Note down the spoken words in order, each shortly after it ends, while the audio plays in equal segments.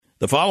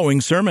The following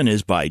sermon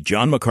is by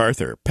John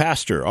MacArthur,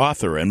 pastor,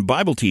 author, and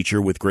Bible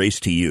teacher with Grace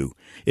to You.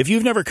 If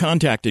you've never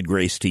contacted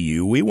Grace to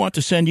You, we want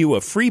to send you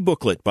a free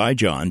booklet by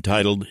John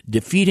titled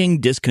Defeating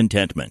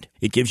Discontentment.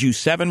 It gives you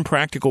 7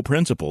 practical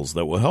principles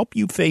that will help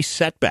you face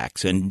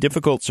setbacks and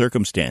difficult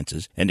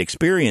circumstances and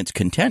experience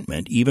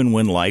contentment even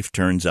when life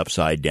turns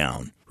upside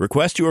down.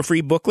 Request your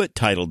free booklet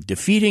titled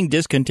Defeating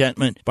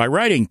Discontentment by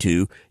writing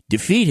to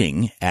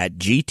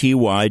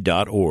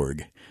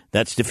defeating@gty.org.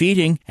 That's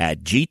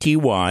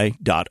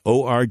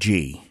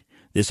defeating@gty.org.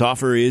 This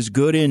offer is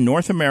good in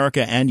North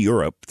America and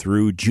Europe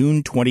through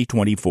June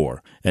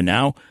 2024. And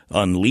now,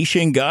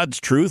 unleashing God's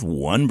truth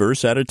one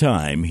verse at a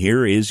time,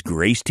 here is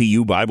Grace to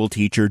You Bible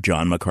teacher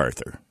John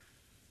MacArthur.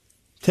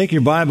 Take your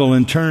Bible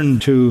and turn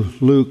to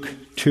Luke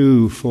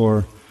 2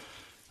 for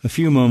a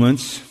few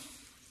moments.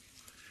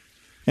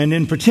 And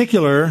in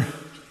particular,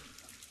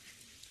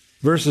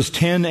 verses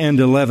 10 and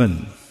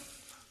 11.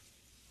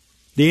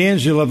 The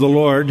angel of the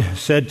Lord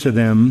said to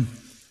them,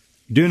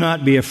 "Do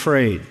not be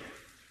afraid,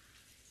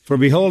 for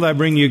behold, I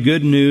bring you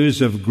good news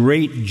of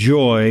great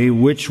joy,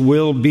 which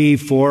will be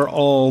for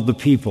all the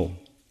people.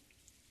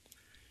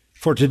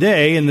 For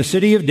today, in the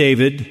city of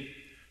David,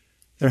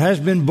 there has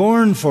been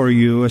born for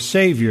you a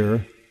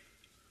Savior,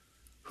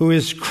 who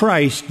is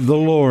Christ the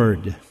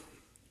Lord."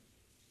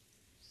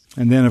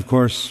 And then, of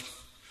course,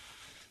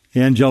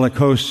 the angelic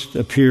hosts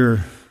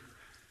appear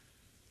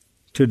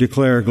to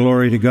declare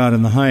glory to God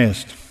in the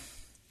highest.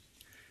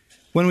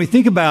 When we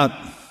think about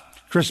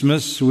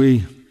Christmas,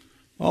 we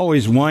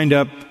always wind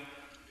up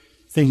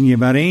thinking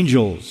about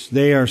angels.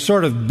 They are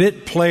sort of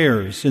bit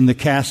players in the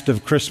cast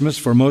of Christmas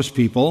for most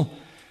people.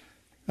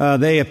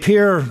 They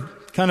appear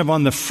kind of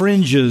on the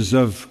fringes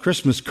of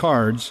Christmas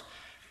cards.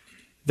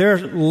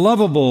 They're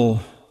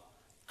lovable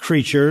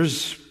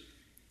creatures,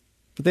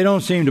 but they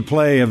don't seem to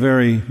play a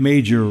very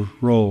major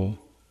role.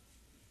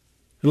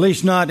 At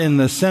least not in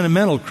the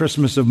sentimental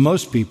Christmas of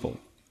most people.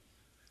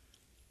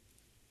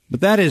 But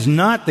that is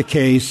not the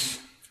case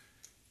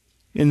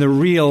in the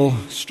real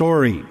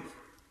story.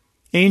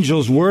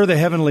 Angels were the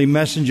heavenly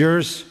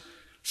messengers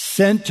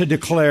sent to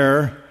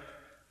declare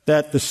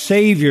that the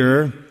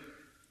Savior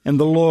and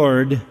the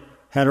Lord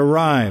had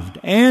arrived,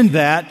 and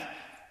that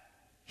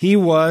He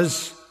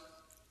was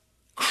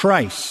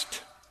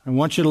Christ. I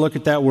want you to look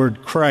at that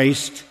word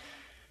Christ.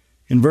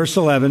 In verse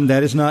 11,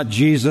 that is not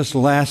Jesus'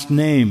 last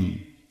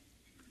name.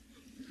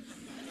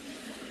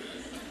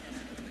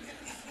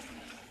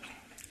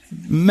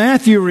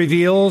 Matthew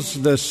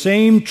reveals the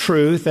same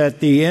truth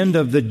at the end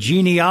of the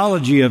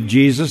genealogy of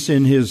Jesus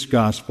in his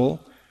gospel.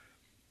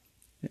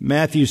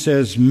 Matthew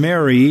says,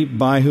 "Mary,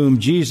 by whom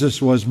Jesus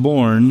was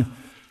born,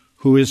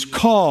 who is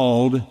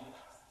called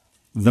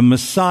the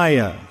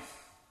Messiah."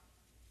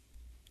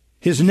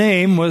 His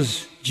name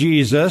was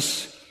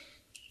Jesus.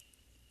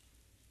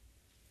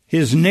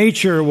 His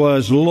nature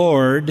was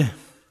Lord,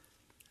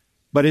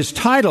 but his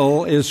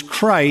title is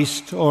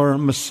Christ or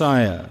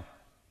Messiah.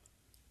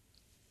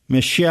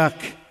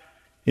 Mashiach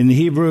in the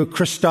Hebrew,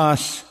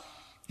 Christos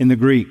in the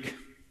Greek.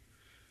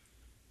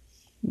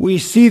 We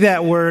see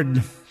that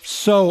word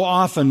so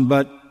often,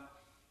 but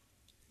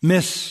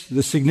miss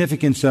the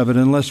significance of it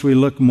unless we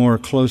look more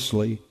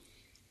closely.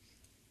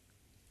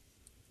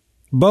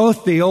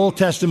 Both the Old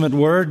Testament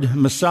word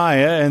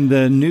Messiah and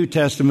the New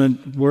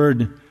Testament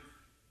word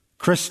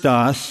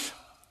Christos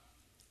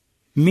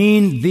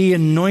mean the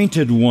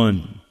anointed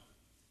one.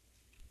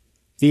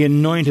 The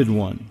anointed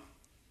one.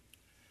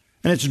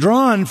 And it's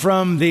drawn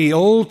from the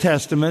Old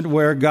Testament,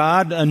 where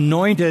God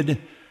anointed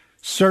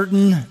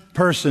certain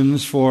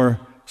persons for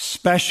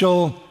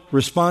special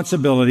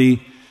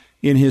responsibility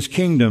in His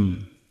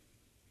kingdom.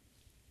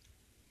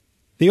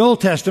 The Old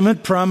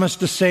Testament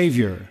promised a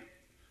Savior,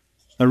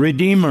 a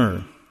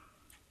Redeemer,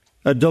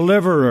 a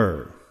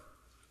Deliverer,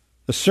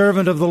 a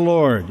servant of the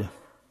Lord,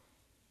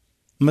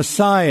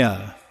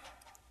 Messiah,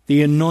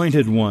 the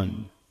Anointed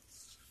One.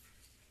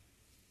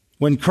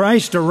 When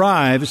Christ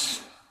arrives,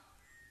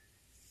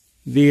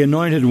 the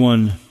Anointed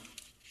One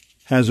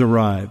has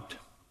arrived.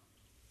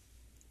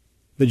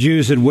 The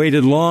Jews had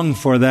waited long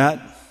for that.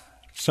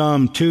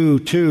 Psalm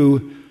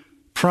 2:2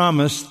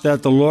 promised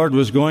that the Lord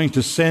was going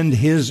to send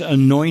His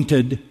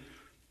anointed.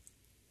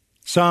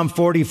 Psalm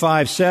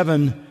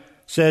 45:7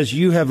 says,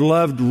 "You have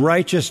loved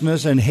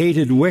righteousness and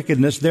hated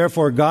wickedness.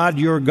 Therefore God,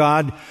 your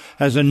God,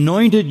 has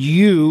anointed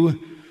you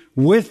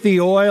with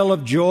the oil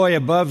of joy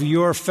above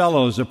your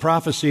fellows," a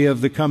prophecy of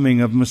the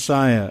coming of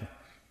Messiah.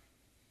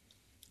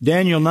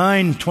 Daniel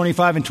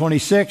 9:25 and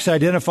 26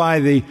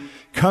 identify the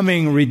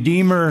coming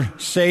Redeemer,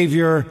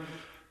 Savior,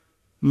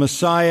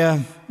 Messiah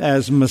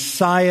as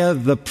Messiah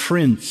the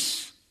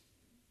Prince.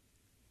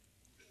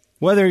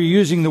 Whether you're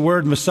using the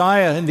word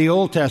Messiah in the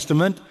Old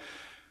Testament,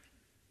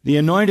 the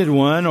Anointed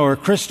One, or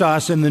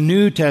Christos in the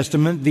New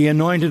Testament, the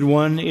Anointed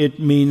One, it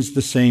means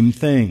the same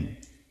thing.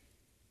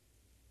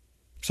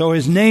 So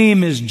His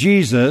name is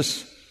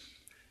Jesus,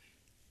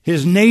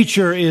 His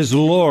nature is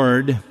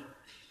Lord,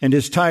 and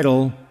His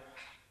title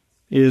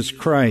is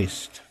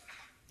Christ,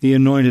 the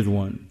Anointed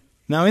One.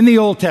 Now, in the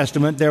Old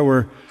Testament, there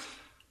were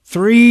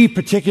three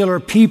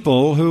particular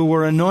people who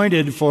were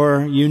anointed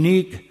for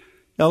unique,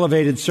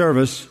 elevated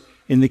service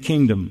in the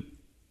kingdom.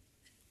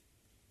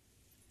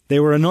 They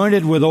were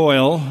anointed with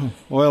oil.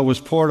 Oil was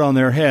poured on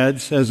their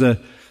heads as a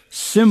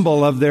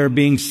symbol of their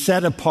being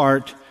set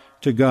apart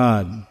to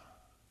God.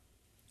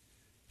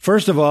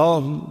 First of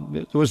all,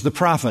 it was the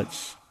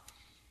prophets.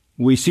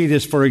 We see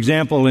this, for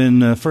example, in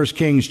 1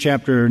 Kings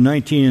chapter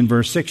 19 and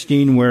verse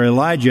 16, where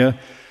Elijah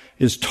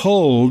is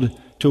told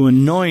to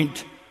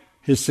anoint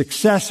his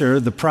successor,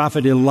 the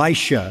prophet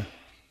Elisha.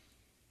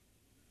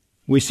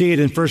 We see it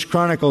in 1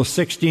 Chronicles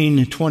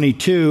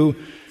 16:22,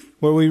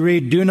 where we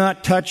read, "Do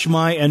not touch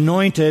my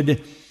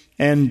anointed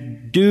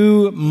and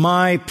do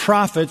my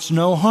prophets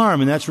no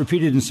harm." And that's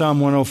repeated in Psalm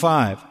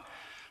 105.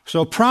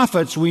 So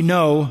prophets, we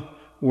know,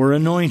 were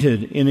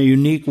anointed in a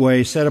unique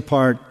way, set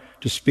apart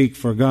to speak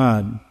for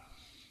God.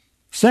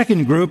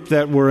 Second group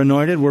that were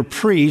anointed were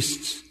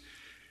priests.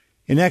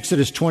 In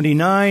Exodus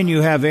 29,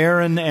 you have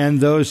Aaron and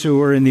those who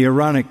were in the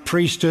Aaronic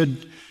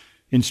priesthood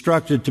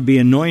instructed to be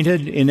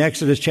anointed. In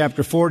Exodus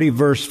chapter 40,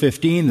 verse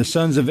 15, the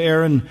sons of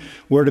Aaron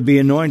were to be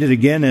anointed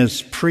again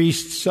as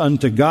priests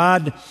unto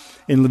God.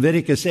 In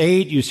Leviticus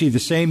 8, you see the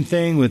same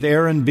thing with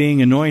Aaron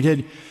being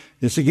anointed.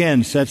 This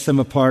again sets them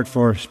apart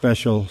for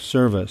special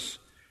service.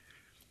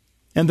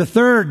 And the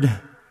third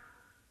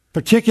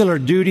particular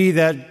duty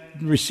that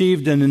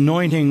received an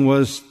anointing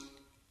was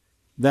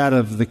that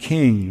of the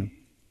king.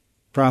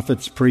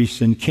 Prophets, priests,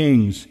 and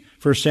kings.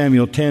 1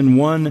 Samuel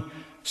 10:1,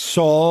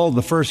 Saul,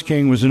 the first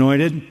king, was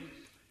anointed.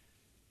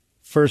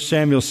 1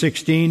 Samuel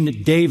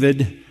 16,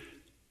 David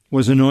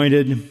was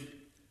anointed.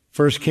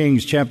 1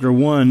 Kings chapter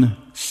 1,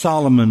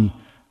 Solomon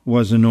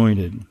was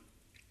anointed.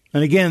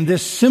 And again,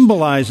 this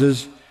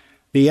symbolizes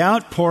the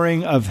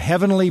outpouring of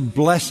heavenly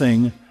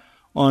blessing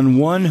on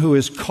one who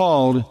is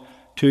called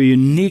to a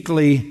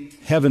uniquely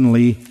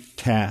heavenly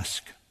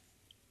task.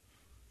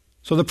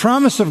 So the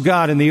promise of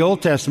God in the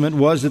Old Testament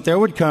was that there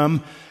would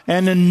come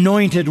an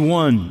anointed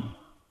one.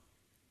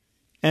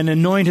 An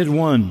anointed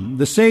one,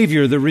 the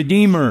Savior, the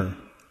Redeemer,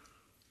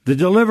 the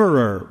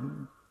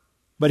Deliverer.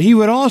 But he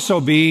would also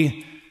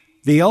be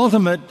the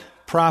ultimate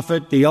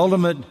prophet, the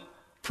ultimate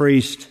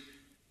priest,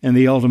 and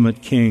the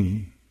ultimate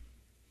king.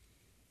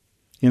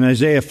 In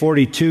Isaiah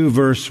 42,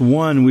 verse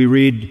 1, we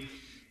read,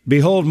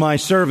 "Behold my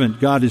servant,"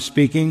 God is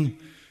speaking,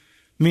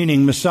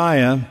 meaning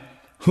Messiah,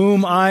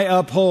 "whom I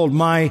uphold,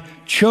 my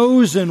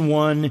chosen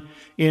one,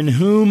 in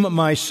whom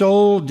my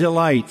soul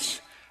delights.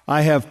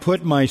 I have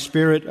put my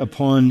spirit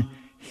upon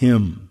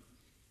him."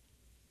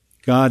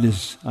 God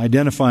is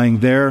identifying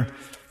there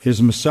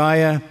his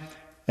Messiah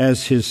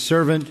as his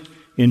servant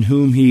in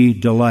whom he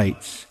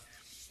delights.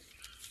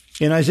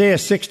 In Isaiah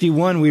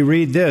 61, we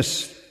read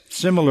this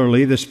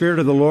similarly, "The Spirit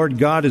of the Lord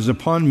God is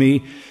upon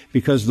me,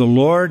 because the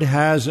Lord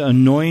has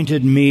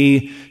anointed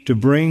me to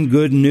bring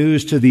good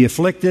news to the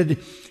afflicted.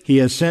 He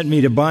has sent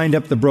me to bind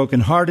up the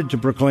brokenhearted, to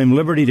proclaim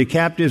liberty to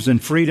captives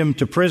and freedom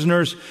to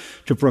prisoners,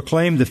 to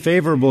proclaim the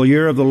favorable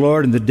year of the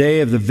Lord and the day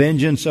of the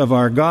vengeance of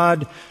our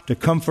God, to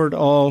comfort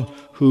all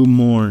who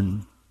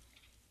mourn."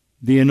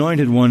 The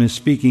Anointed One is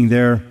speaking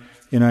there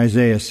in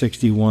Isaiah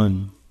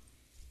 61.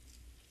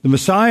 The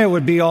Messiah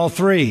would be all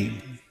three.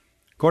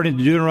 According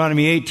to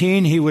Deuteronomy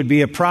 18, he would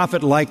be a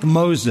prophet like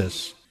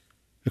Moses.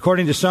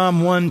 According to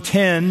Psalm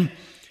 110,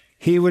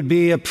 he would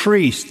be a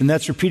priest, and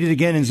that's repeated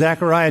again in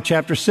Zechariah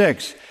chapter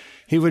 6.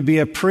 He would be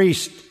a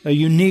priest, a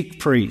unique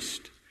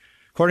priest.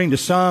 According to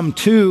Psalm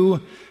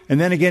 2, and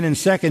then again in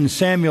 2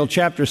 Samuel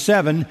chapter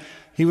 7,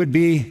 he would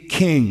be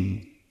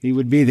king. He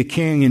would be the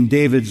king in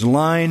David's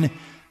line.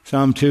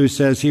 Psalm 2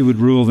 says he would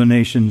rule the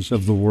nations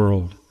of the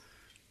world.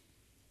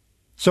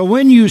 So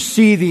when you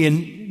see the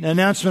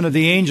announcement of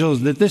the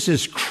angels that this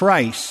is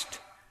Christ,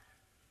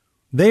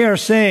 they are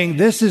saying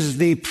this is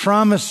the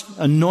promised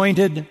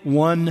anointed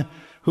one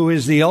who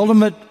is the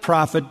ultimate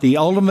prophet, the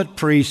ultimate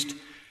priest,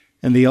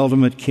 and the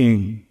ultimate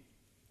king.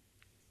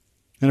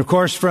 And of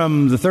course,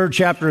 from the 3rd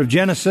chapter of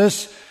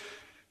Genesis,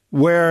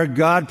 where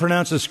God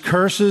pronounces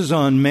curses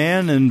on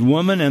man and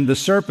woman and the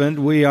serpent,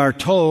 we are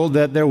told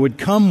that there would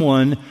come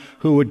one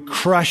who would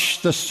crush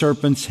the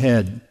serpent's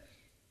head.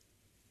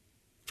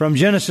 From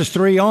Genesis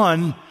 3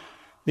 on,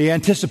 the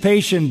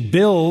anticipation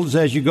builds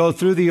as you go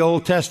through the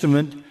Old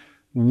Testament,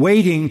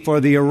 waiting for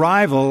the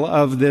arrival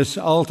of this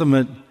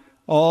ultimate,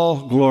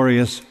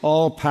 all-glorious,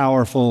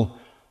 all-powerful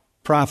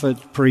prophet,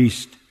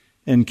 priest,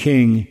 and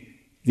king,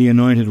 the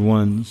anointed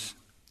ones.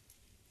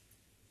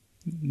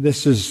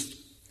 This is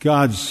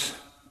God's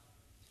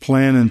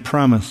plan and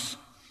promise.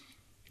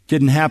 It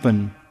didn't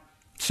happen.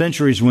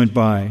 Centuries went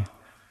by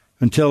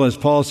until, as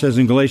Paul says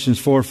in Galatians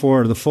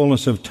 4:4, the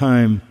fullness of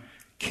time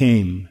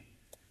came.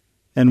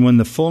 And when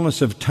the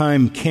fullness of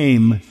time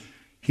came,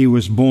 he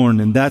was born.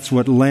 And that's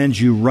what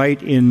lands you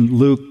right in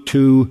Luke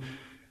 2,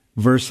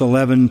 verse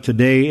 11.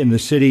 "Today in the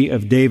city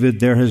of David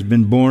there has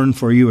been born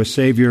for you a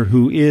Savior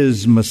who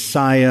is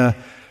Messiah,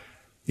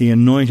 the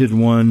Anointed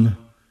One,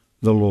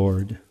 the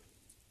Lord."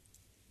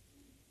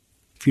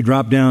 If you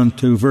drop down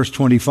to verse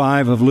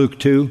 25 of Luke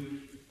 2,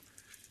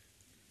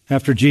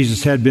 After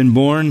Jesus had been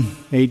born,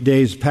 8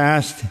 days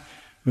passed. It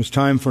was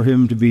time for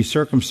him to be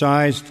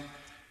circumcised.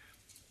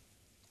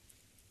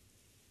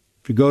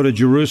 If you go to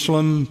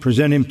Jerusalem,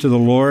 present him to the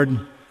Lord,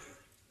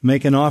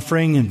 make an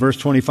offering. And verse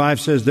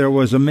 25 says, there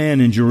was a man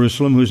in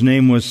Jerusalem whose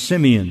name was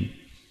Simeon.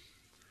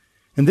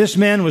 And this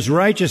man was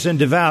righteous and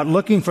devout,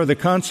 looking for the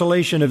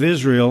consolation of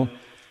Israel,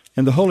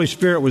 and the Holy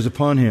Spirit was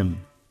upon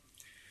him.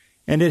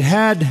 And it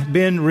had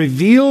been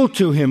revealed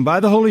to him by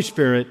the Holy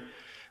Spirit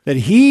that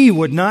he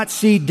would not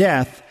see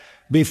death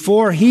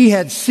before he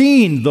had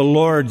seen the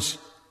Lord's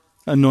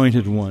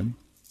anointed one.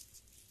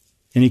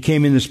 And he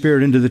came in the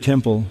Spirit into the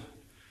temple.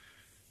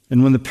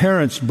 And when the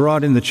parents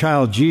brought in the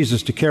child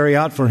Jesus to carry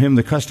out for him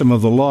the custom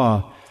of the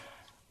law,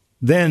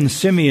 then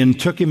Simeon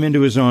took him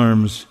into his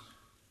arms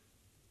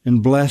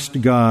and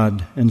blessed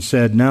God and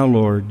said, now,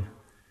 Lord,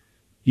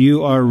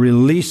 you are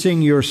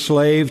releasing your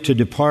slave to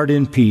depart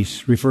in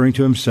peace, referring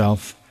to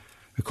himself,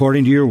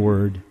 according to your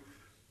word.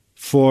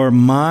 For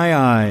my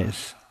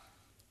eyes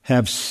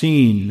have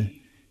seen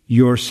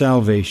your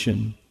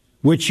salvation,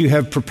 which you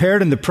have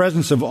prepared in the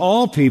presence of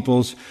all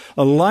peoples,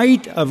 a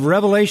light of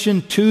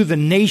revelation to the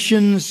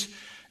nations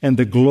and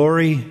the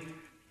glory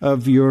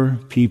of your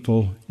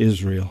people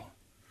Israel.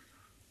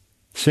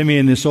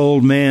 Simeon, this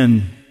old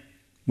man,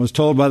 was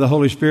told by the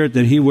Holy Spirit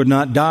that he would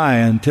not die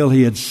until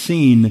he had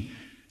seen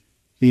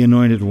the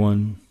Anointed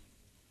One.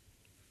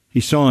 He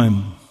saw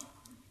him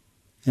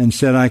and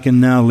said, I can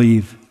now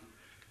leave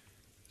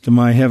to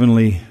my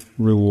heavenly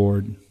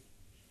reward.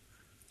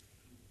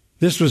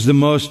 This was the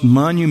most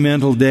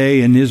monumental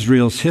day in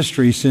Israel's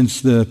history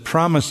since the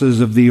promises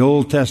of the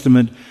Old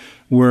Testament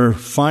were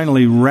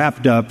finally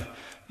wrapped up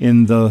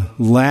in the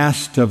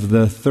last of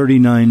the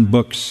 39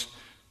 books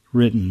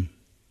written.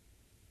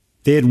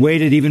 They had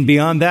waited even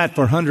beyond that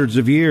for hundreds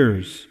of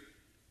years.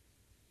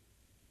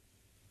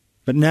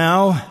 But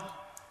now,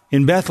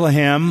 in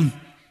Bethlehem,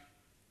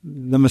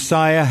 the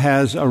Messiah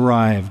has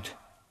arrived,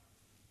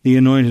 the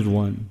Anointed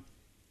One,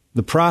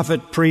 the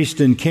prophet,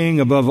 priest, and king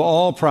above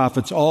all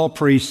prophets, all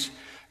priests,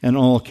 and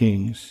all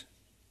kings.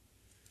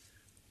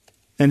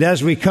 And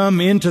as we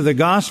come into the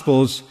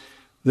Gospels,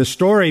 the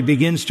story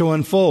begins to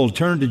unfold.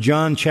 Turn to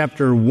John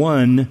chapter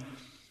 1,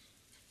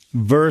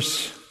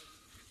 verse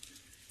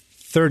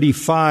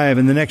 35.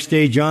 And the next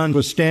day John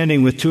was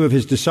standing with two of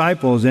his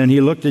disciples, and he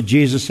looked at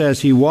Jesus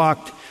as he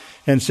walked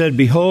and said,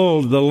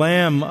 Behold, the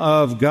Lamb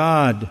of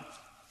God.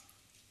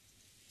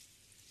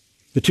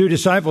 The two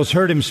disciples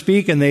heard him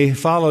speak, and they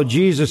followed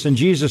Jesus, and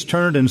Jesus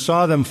turned and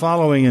saw them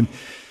following and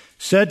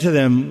said to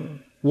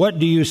them, What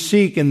do you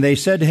seek? And they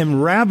said to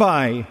him,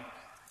 Rabbi,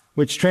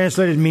 which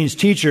translated means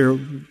teacher,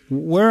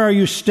 where are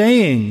you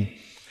staying?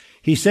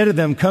 He said to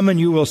them, Come and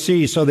you will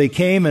see. So they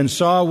came and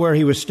saw where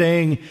he was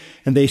staying,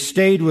 and they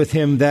stayed with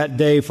him that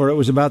day, for it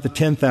was about the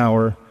 10th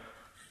hour.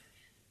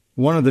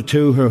 One of the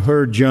two who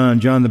heard John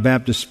the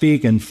Baptist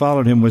speak and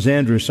followed him was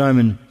Andrew,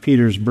 Simon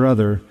Peter's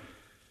brother.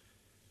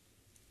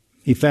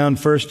 He found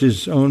first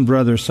his own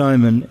brother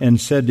Simon and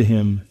said to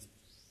him,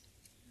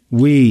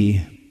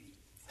 We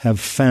have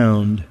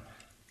found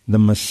the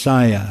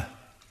Messiah,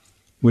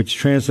 which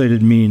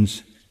translated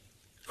means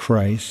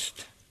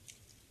Christ.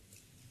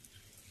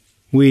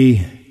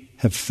 We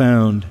have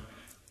found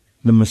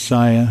the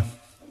Messiah.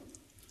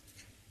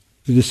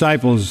 The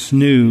disciples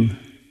knew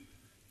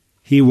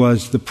he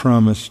was the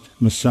promised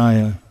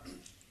Messiah.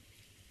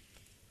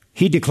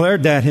 He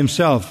declared that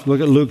himself.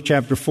 Look at Luke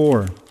chapter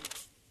 4.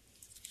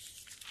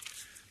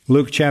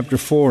 Luke chapter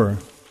 4.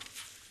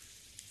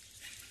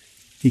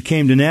 He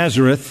came to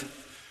Nazareth,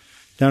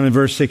 down in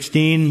verse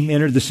 16,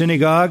 entered the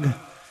synagogue,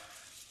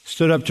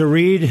 stood up to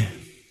read,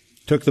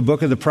 took the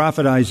book of the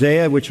prophet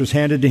Isaiah, which was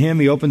handed to him.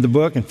 He opened the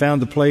book and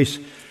found the place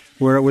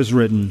where it was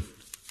written,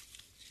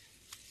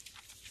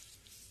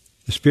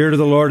 The Spirit of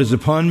the Lord is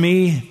upon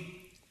me.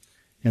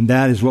 And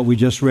that is what we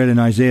just read in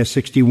Isaiah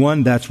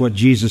 61. That's what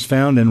Jesus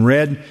found and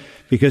read.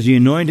 Because he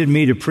anointed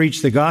me to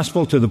preach the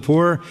gospel to the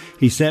poor.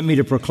 He sent me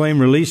to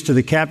proclaim release to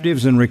the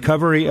captives and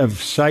recovery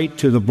of sight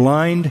to the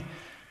blind,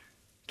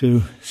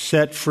 to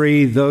set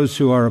free those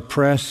who are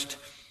oppressed,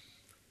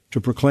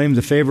 to proclaim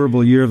the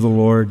favorable year of the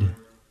Lord.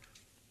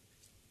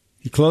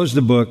 He closed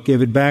the book,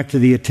 gave it back to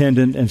the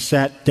attendant, and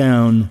sat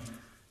down,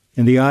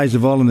 and the eyes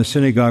of all in the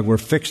synagogue were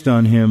fixed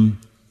on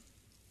him.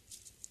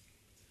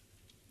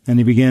 And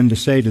he began to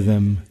say to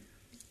them,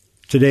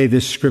 Today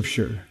this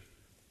scripture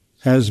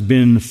has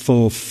been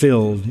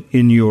fulfilled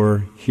in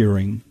your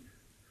hearing.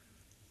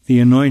 The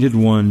Anointed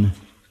One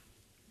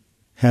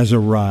has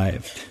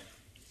arrived.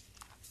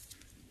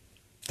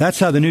 That's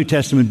how the New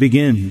Testament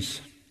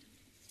begins.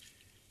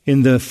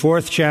 In the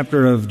 4th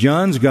chapter of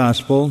John's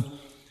Gospel,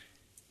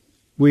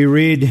 we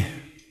read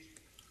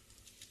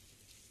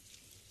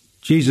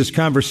Jesus'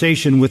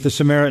 conversation with the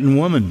Samaritan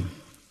woman.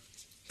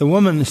 The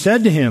woman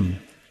said to him,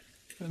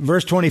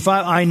 verse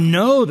 25, I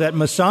know that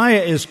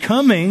Messiah is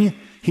coming,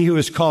 he who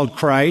is called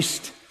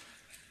Christ.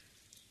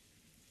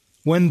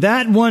 When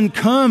that one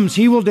comes,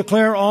 he will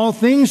declare all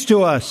things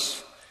to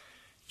us.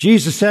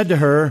 Jesus said to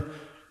her,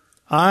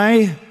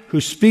 I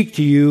who speak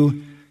to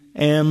you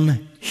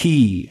am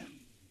he.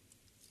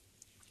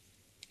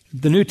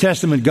 The New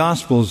Testament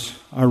Gospels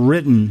are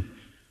written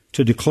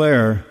to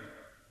declare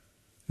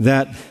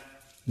that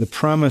the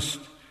promised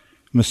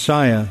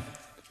Messiah,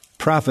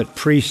 prophet,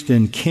 priest,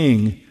 and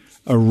king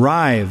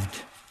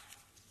arrived,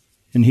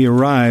 and he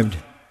arrived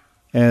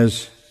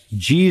as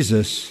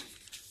Jesus,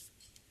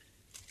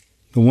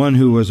 the one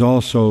who was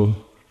also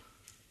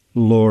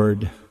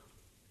Lord.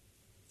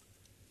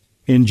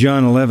 In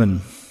John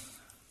 11,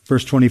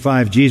 verse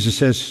 25, Jesus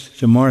says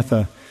to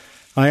Martha,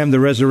 I am the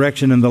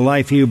resurrection and the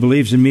life. He who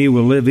believes in me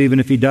will live even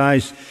if he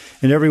dies,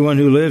 and everyone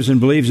who lives and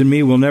believes in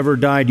me will never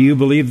die. Do you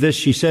believe this?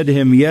 She said to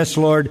him, Yes,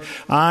 Lord,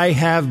 I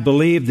have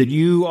believed that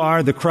you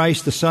are the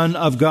Christ, the Son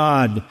of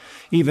God,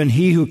 even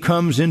he who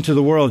comes into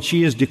the world.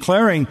 She is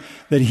declaring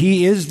that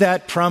he is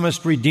that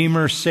promised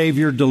Redeemer,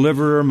 Savior,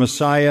 Deliverer,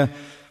 Messiah,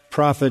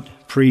 prophet,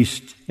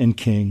 priest, and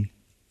king.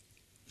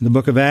 In the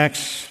book of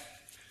Acts,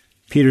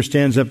 Peter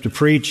stands up to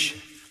preach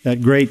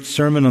that great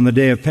sermon on the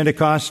day of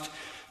Pentecost,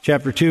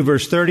 chapter 2,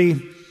 verse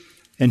 30,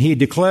 and he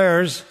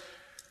declares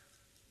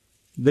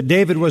that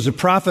David was a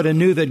prophet and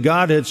knew that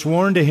God had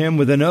sworn to him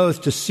with an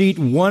oath to seat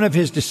one of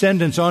his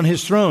descendants on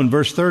his throne,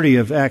 verse 30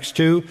 of Acts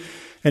 2.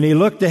 And he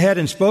looked ahead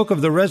and spoke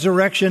of the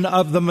resurrection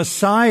of the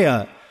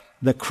Messiah,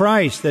 the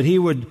Christ, that he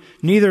would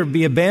neither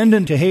be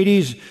abandoned to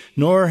Hades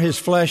nor his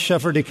flesh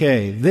suffer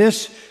decay.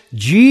 This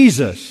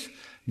Jesus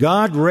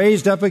God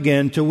raised up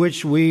again, to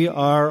which we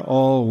are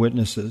all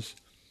witnesses.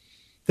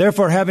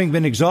 Therefore, having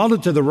been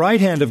exalted to the right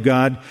hand of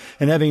God,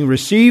 and having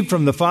received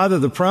from the Father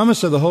the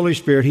promise of the Holy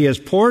Spirit, he has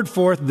poured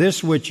forth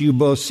this which you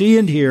both see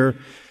and hear.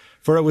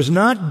 For it was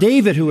not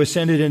David who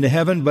ascended into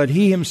heaven, but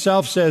he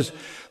himself says,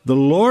 The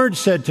Lord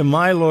said to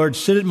my Lord,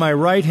 Sit at my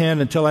right hand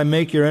until I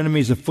make your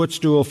enemies a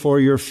footstool for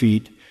your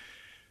feet.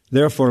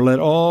 Therefore, let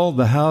all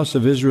the house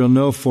of Israel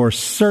know for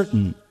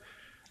certain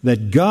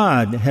that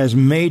God has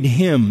made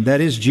him,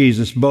 that is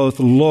Jesus, both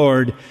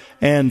Lord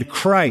and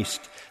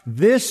Christ,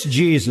 this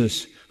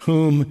Jesus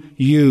whom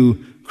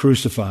you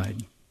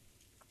crucified.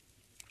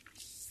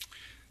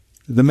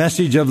 The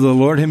message of the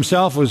Lord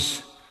himself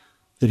was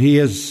that he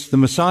is the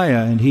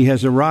Messiah and he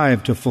has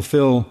arrived to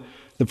fulfill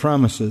the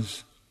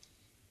promises.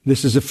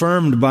 This is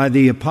affirmed by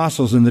the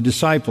apostles and the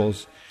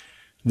disciples.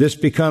 This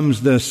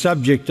becomes the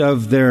subject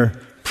of their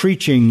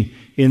preaching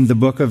in the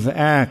book of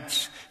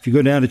Acts. If you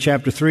go down to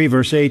chapter 3,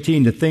 verse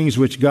 18, the things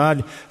which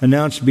God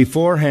announced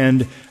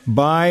beforehand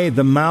by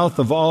the mouth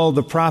of all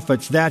the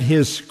prophets, that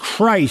his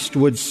Christ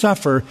would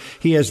suffer,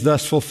 he has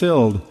thus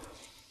fulfilled.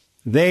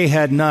 They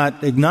had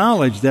not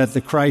acknowledged that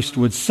the Christ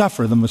would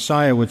suffer, the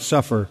Messiah would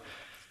suffer.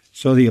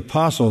 So the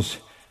apostles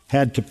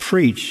had to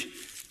preach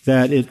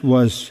that it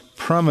was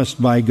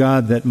promised by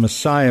God that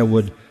Messiah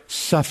would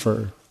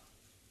suffer.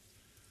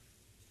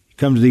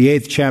 Come to the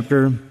 8th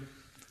chapter,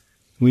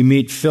 we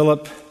meet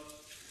Philip.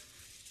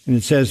 And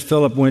it says,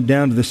 Philip went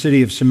down to the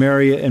city of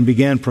Samaria and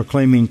began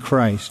proclaiming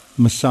Christ,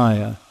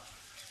 Messiah.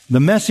 The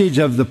message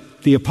of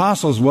the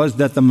apostles was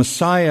that the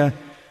Messiah,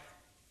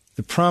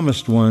 the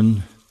promised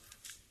one,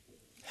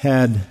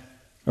 had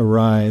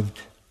arrived.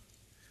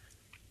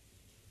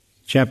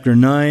 Chapter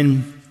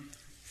 9,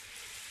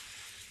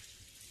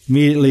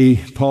 immediately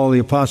Paul the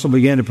apostle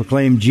began to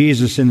proclaim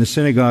Jesus in the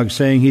synagogue,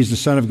 saying he's the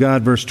Son of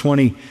God, verse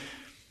 20.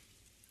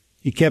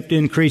 He kept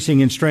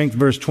increasing in strength,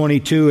 verse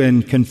 22,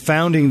 and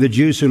confounding the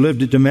Jews who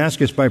lived at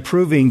Damascus by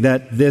proving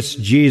that this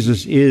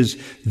Jesus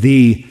is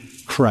the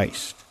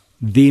Christ,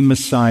 the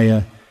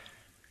Messiah,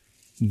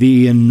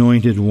 the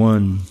Anointed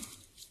One.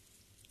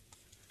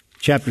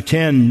 Chapter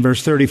 10,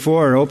 verse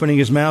 34, opening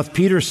his mouth,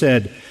 Peter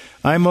said,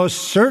 I most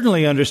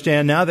certainly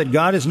understand now that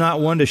God is not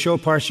one to show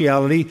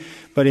partiality,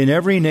 but in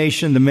every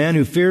nation the man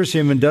who fears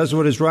him and does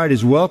what is right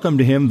is welcome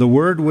to him, the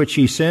word which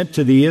he sent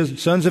to the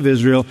sons of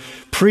Israel,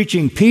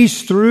 preaching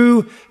peace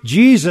through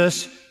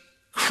Jesus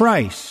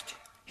Christ.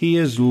 He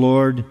is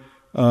Lord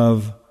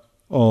of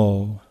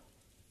all.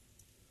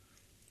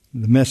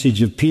 The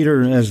message of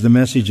Peter, as the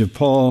message of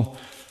Paul,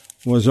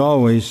 was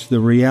always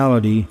the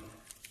reality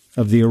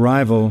of the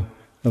arrival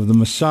of the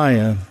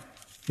Messiah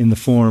in the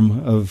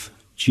form of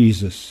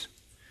Jesus.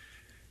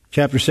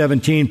 Chapter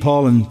 17,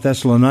 Paul in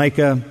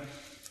Thessalonica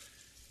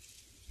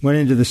went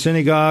into the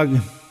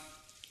synagogue.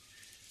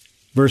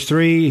 Verse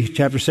 3,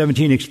 chapter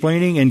 17,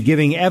 explaining and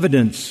giving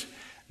evidence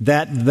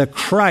that the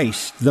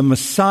Christ, the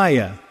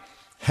Messiah,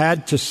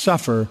 had to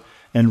suffer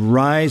and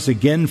rise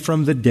again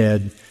from the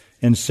dead,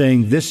 and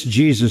saying, this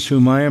Jesus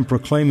whom I am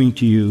proclaiming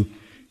to you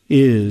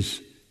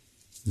is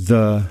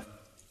the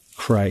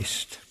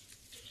Christ.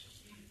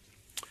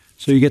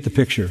 So you get the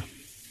picture.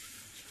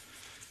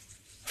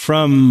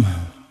 From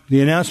the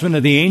announcement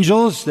of the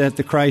angels that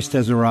the Christ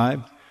has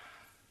arrived,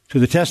 to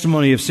the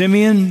testimony of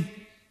Simeon,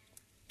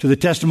 to the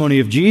testimony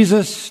of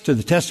Jesus, to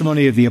the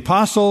testimony of the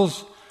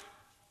apostles,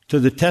 to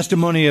the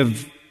testimony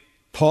of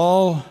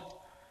Paul,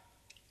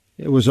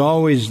 it was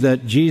always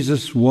that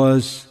Jesus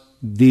was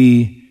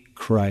the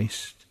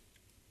Christ.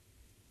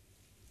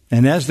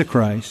 And as the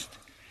Christ,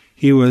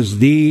 he was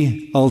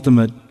the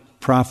ultimate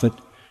prophet,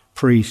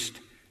 priest,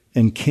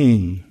 and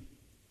king.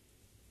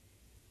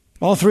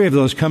 All three of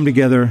those come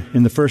together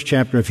in the first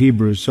chapter of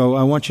Hebrews, so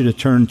I want you to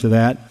turn to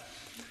that.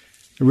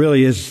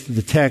 really is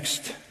the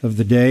text of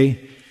the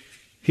day.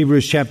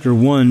 Hebrews chapter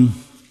 1.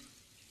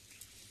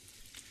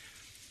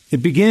 It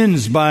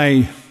begins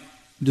by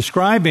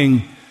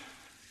describing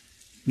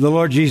the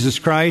Lord Jesus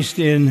Christ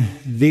in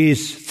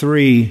these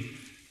three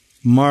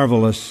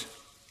marvelous,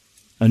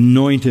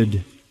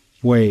 anointed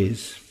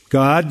ways.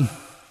 God,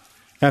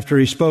 after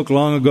He spoke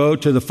long ago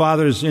to the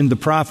fathers in the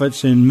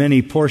prophets in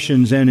many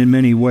portions and in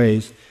many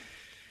ways,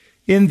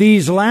 in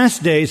these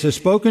last days has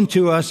spoken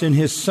to us in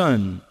His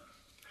Son,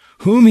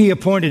 whom He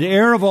appointed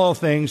heir of all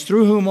things,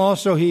 through whom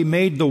also He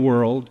made the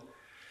world.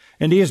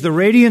 And He is the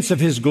radiance of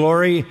His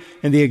glory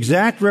and the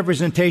exact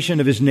representation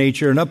of His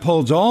nature, and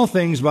upholds all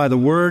things by the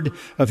word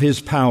of His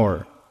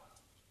power.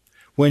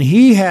 When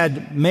He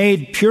had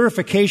made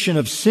purification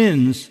of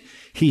sins,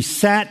 He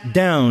sat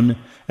down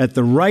at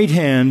the right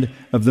hand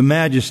of the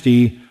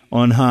Majesty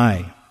on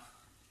high.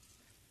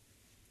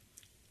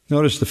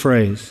 Notice the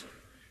phrase.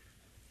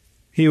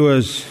 He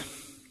was,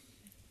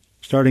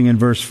 starting in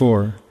verse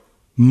 4,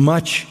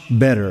 much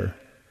better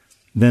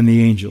than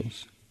the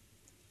angels.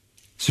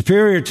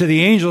 Superior to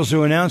the angels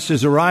who announced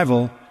His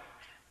arrival.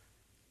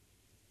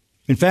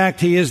 In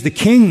fact, He is the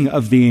King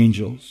of the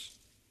angels.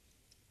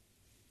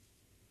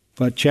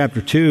 But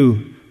chapter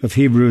 2 of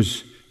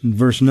Hebrews,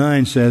 verse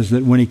 9 says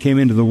that when He came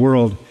into the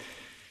world,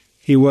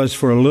 He was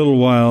for a little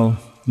while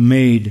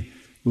made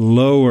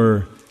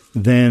lower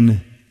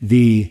than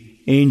the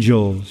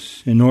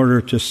angels in order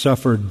to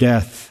suffer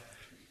death,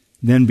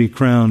 then be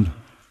crowned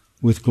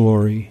with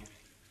glory.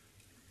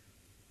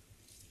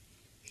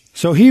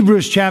 So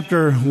Hebrews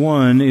chapter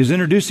 1 is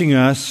introducing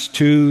us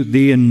to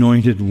the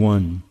Anointed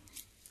One.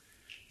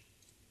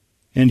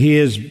 And He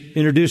is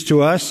introduced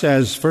to us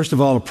as, first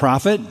of all, a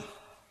prophet,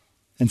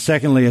 and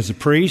secondly, as a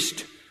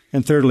priest,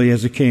 and thirdly,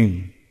 as a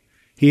king.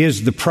 He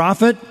is the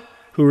prophet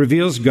who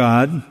reveals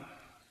God.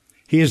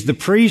 He is the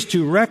priest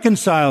who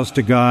reconciles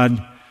to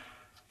God,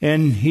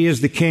 and He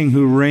is the king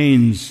who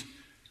reigns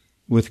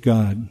with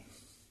God.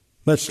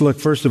 Let's look,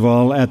 first of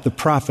all, at the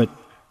prophet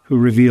who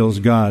reveals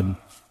God.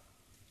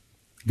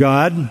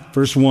 God,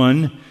 verse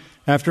 1,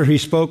 after He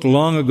spoke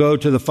long ago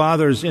to the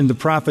fathers in the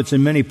prophets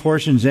in many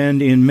portions and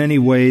in many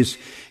ways,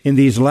 in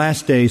these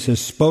last days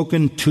has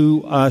spoken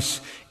to us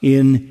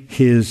in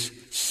His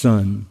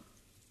Son.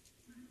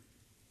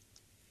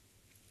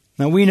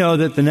 Now we know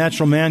that the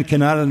natural man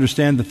cannot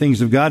understand the things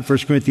of God.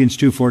 1 Corinthians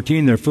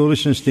 2:14, they're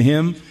foolishness to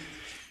him.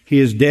 He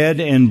is dead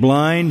and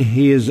blind.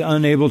 He is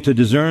unable to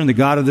discern. The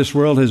God of this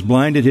world has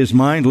blinded his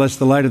mind, lest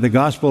the light of the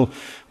gospel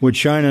would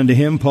shine unto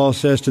him. Paul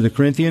says to the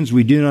Corinthians,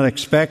 we do not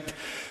expect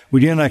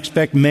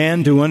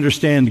man to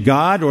understand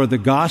God or the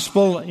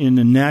gospel in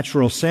a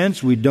natural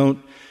sense. We don't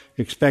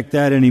expect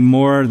that any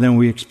more than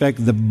we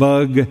expect the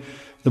bug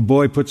the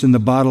boy puts in the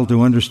bottle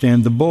to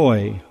understand the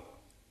boy.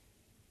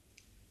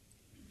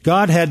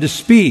 God had to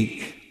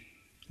speak.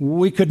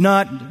 We could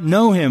not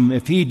know Him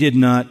if He did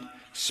not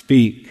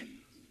speak.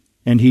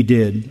 And He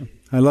did.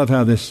 I love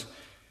how this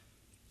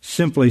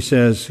simply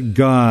says,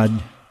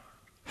 God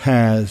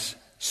has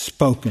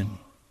spoken.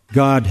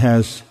 God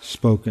has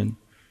spoken.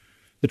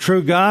 The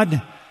true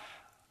God,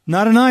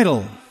 not an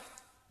idol,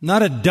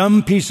 not a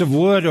dumb piece of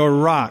wood or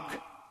rock,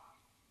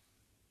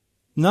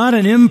 not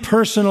an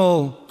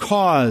impersonal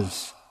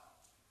cause,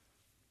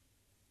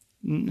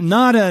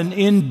 not an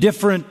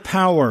indifferent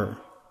power,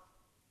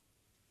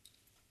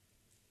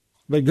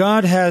 but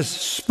God has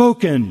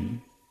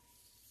spoken,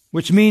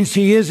 which means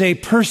He is a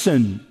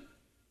person.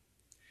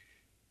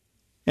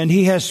 And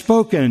He has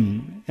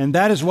spoken, and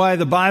that is why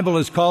the Bible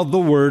is called the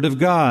Word of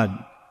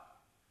God.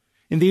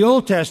 In the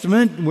Old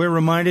Testament, we're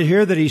reminded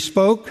here that He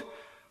spoke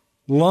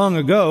long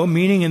ago,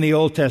 meaning in the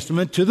Old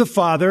Testament, to the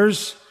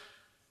fathers,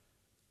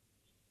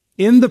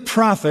 in the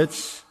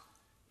prophets,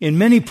 in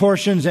many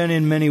portions and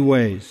in many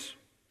ways.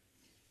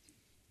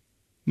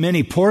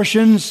 Many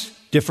portions,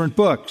 different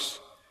books.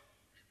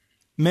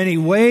 Many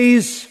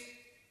ways,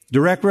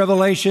 direct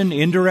revelation,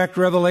 indirect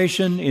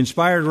revelation,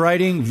 inspired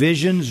writing,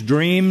 visions,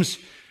 dreams,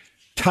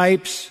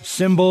 types,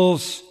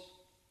 symbols.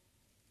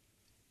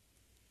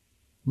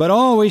 But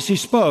always He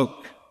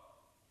spoke.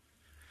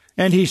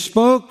 And He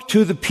spoke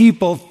to the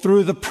people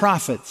through the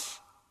prophets.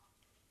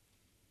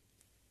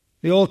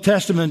 The Old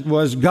Testament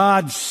was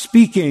God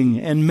speaking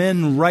and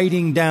men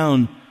writing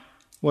down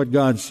what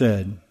God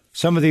said.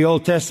 Some of the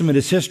Old Testament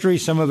is history,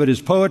 some of it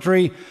is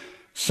poetry,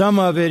 some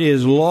of it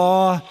is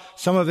law,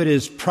 some of it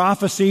is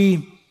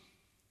prophecy,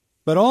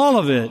 but all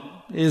of it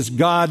is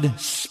God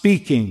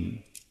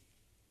speaking.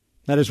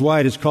 That is why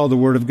it is called the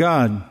Word of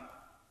God.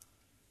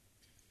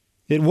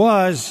 It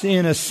was,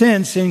 in a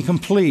sense,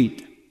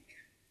 incomplete.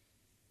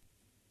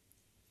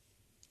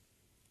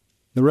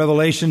 The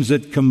revelations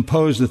that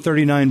compose the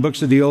 39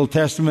 books of the Old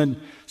Testament,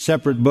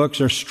 separate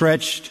books, are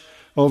stretched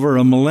over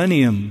a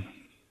millennium,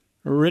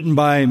 written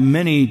by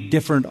many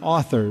different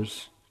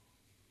authors.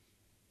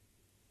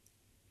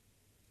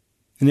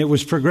 And it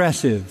was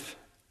progressive.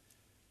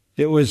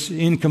 It was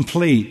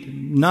incomplete.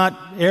 Not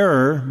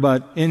error,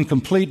 but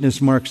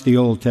incompleteness marks the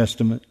Old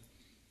Testament.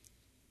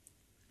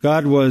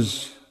 God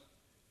was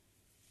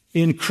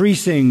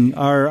increasing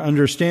our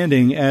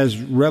understanding as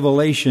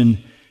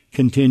revelation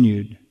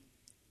continued.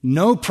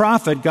 No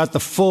prophet got the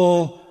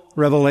full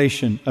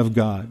revelation of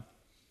God.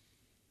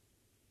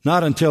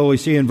 Not until we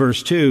see in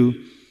verse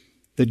 2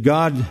 that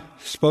God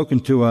spoken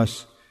to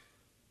us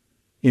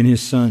in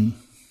His Son.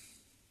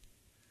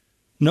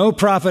 No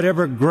prophet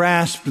ever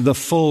grasped the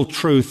full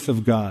truth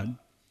of God.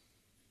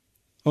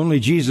 Only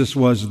Jesus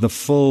was the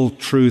full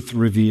truth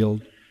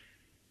revealed.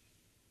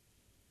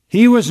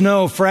 He was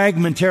no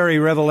fragmentary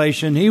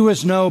revelation. He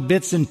was no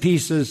bits and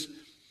pieces.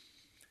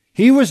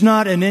 He was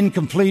not an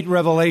incomplete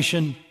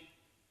revelation.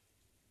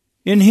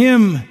 In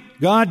Him,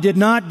 God did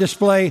not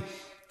display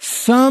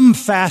some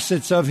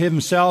facets of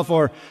Himself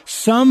or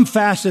some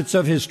facets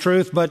of His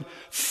truth, but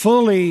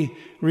fully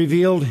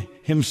revealed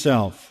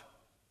Himself.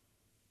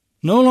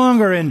 No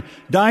longer in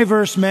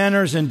diverse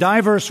manners and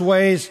diverse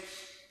ways,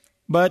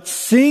 but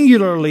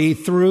singularly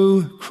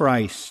through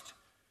Christ.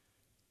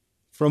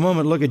 For a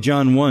moment, look at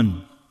John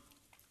 1.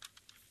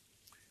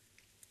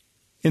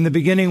 In the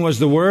beginning was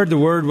the Word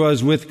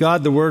was with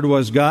God, the Word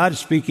was God,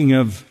 speaking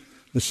of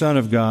the Son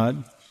of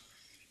God.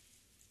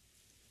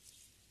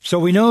 So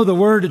we know the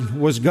Word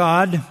was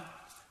God.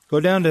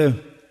 Go down to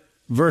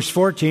verse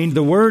 14.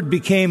 The Word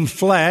became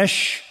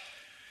flesh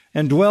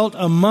and dwelt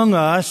among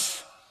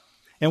us,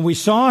 and we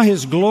saw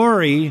His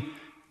glory,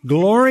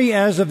 glory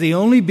as of the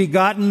only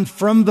begotten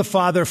from the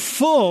Father,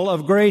 full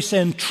of grace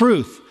and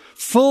truth.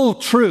 Full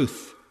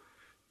truth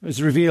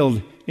was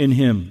revealed in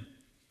Him.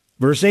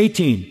 Verse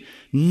 18.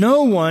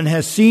 No one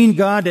has seen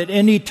God at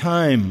any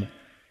time.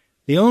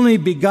 The only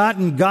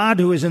begotten God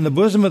who is in the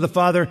bosom of the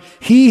Father,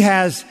 He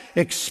has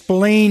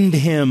explained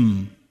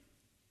Him.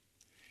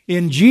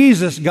 In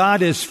Jesus,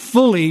 God is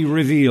fully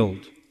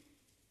revealed.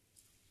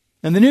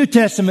 And the New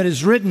Testament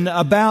is written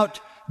about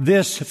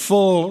this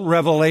full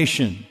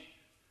revelation.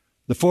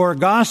 The four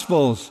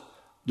Gospels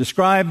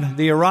describe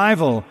the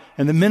arrival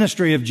and the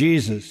ministry of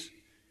Jesus.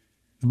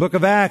 The book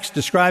of Acts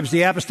describes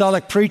the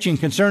apostolic preaching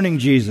concerning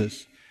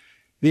Jesus.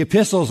 The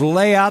epistles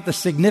lay out the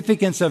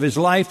significance of His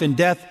life and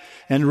death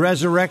and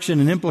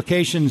resurrection and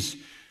implications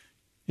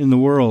in the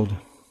world.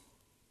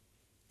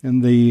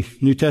 And the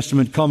New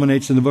Testament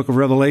culminates in the book of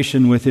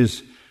Revelation with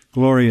His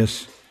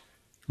glorious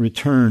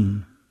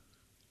return.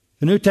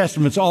 The New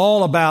Testament's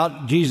all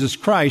about Jesus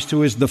Christ,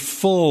 who is the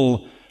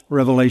full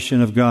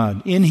revelation of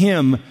God. In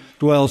Him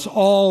dwells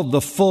all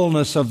the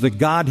fullness of the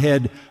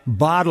Godhead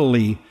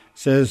bodily,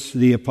 says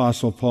the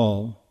Apostle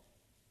Paul.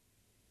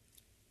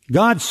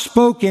 God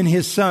spoke in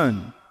His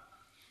Son.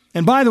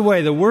 And by the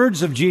way, the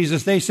words of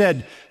Jesus, they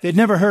said they'd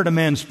never heard a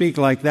man speak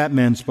like that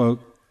man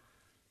spoke.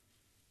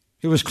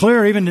 It was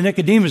clear even to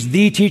Nicodemus,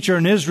 the teacher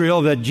in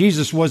Israel, that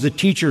Jesus was a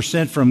teacher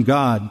sent from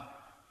God.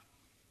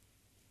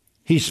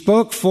 He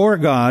spoke for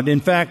God. In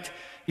fact,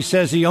 he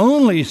says he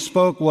only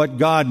spoke what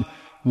God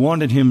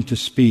wanted him to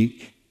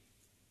speak.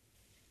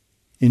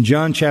 In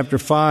John chapter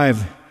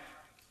 5,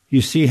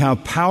 you see how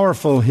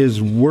powerful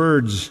His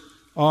words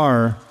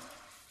are.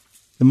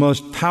 The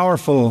most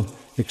powerful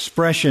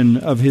expression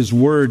of His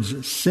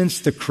words since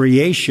the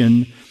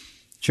creation.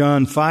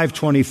 John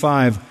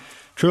 5:25.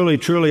 Truly,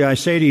 truly, I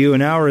say to you,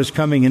 an hour is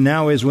coming, and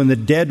now is, when the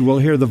dead will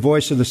hear the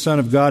voice of the Son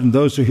of God, and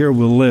those who hear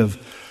will live.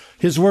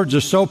 His words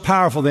are so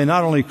powerful, they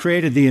not only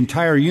created the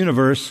entire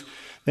universe,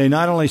 they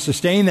not only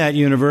sustain that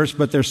universe,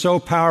 but they're so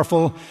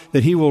powerful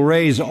that He will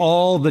raise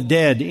all the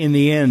dead in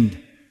the end.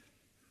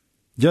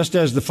 Just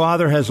as the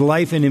Father has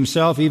life in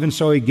Himself, even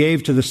so He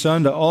gave to the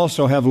Son to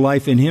also have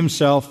life in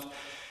Himself,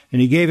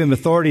 and He gave Him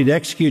authority to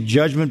execute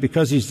judgment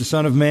because He's the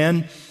Son of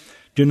Man.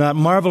 Do not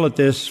marvel at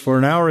this, for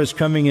an hour is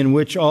coming in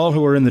which all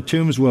who are in the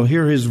tombs will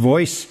hear His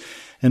voice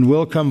and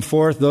will come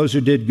forth, those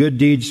who did good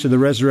deeds to the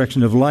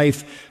resurrection of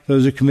life,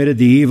 those who committed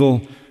the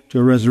evil to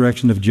a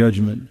resurrection of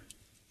judgment.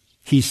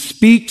 He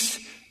speaks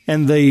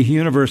and the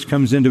universe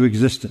comes into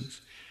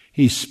existence.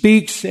 He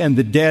speaks and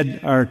the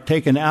dead are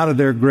taken out of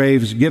their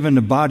graves, given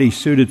a body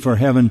suited for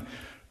heaven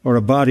or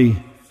a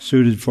body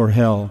suited for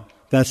hell.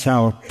 That's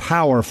how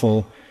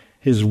powerful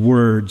His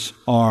words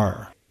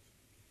are.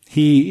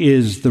 He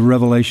is the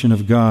revelation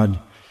of God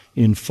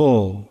in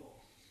full.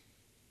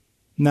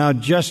 Now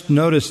just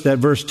notice that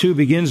verse 2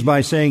 begins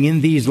by saying,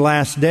 in these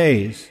last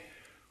days.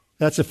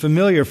 That's a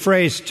familiar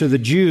phrase to the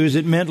Jews.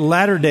 It meant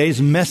latter days,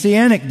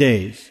 messianic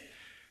days,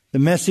 the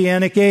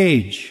messianic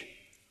age.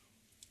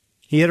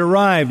 He had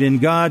arrived in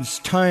God's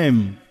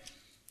time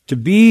to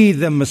be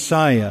the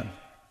Messiah.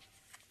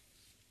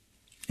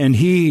 And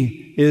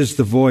He is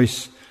the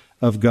voice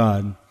of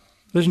God.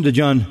 Listen to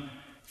John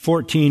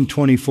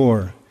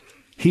 14:24.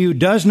 He who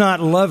does not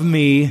love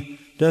me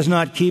does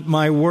not keep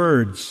my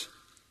words.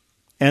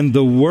 And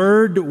the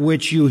word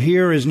which you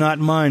hear is not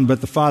mine,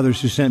 but the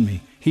Father's who sent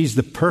me. He's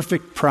the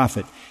perfect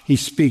prophet. He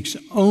speaks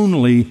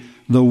only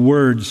the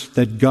words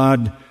that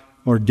God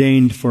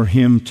ordained for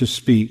Him to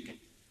speak.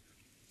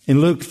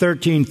 In Luke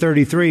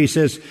 13:33, He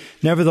says,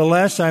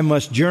 nevertheless, I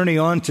must journey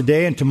on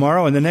today and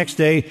tomorrow and the next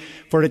day,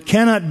 for it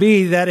cannot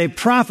be that a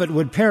prophet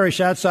would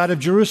perish outside of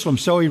Jerusalem.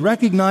 So He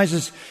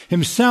recognizes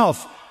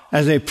Himself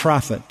as a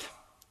prophet.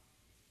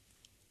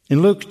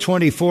 In Luke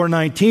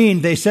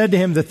 24:19, they said to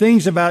him the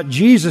things about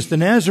Jesus the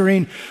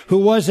Nazarene, who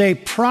was a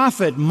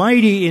prophet,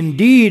 mighty in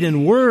deed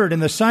and word in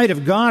the sight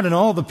of God and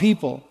all the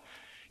people.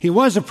 He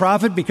was a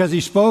prophet because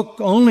he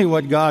spoke only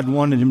what God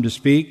wanted him to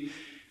speak.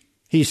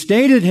 He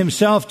stated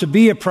himself to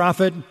be a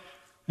prophet,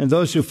 and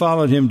those who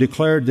followed him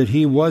declared that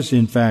he was,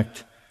 in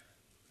fact,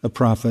 a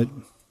prophet.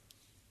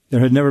 There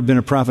had never been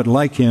a prophet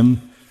like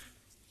him.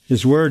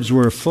 His words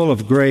were full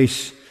of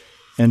grace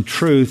and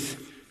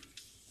truth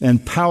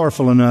and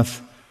powerful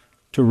enough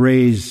to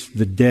raise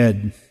the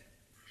dead.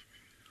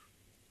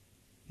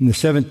 In the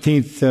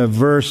 17th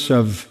verse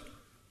of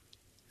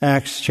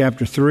Acts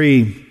chapter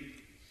 3,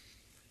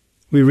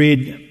 we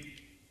read,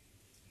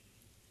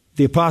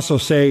 the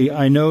apostles say,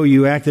 I know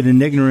you acted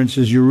in ignorance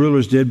as your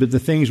rulers did, but the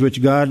things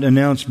which God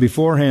announced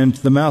beforehand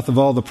to the mouth of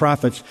all the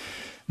prophets,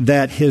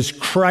 that his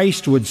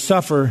Christ would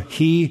suffer,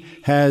 he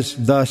has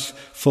thus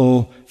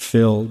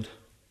fulfilled.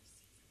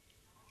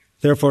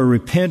 Therefore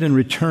repent and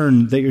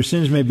return, that your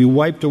sins may be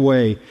wiped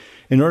away,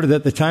 in order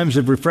that the times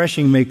of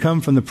refreshing may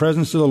come from the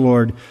presence of the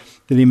Lord,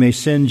 that he may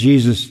send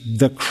Jesus,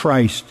 the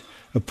Christ,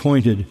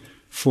 appointed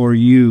for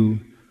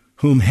you,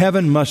 whom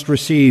heaven must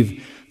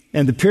receive,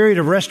 and the period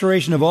of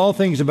restoration of all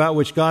things about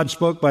which God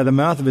spoke by the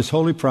mouth of his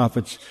holy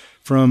prophets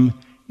from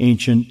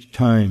ancient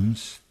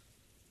times.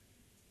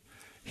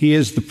 He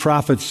is the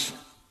prophet's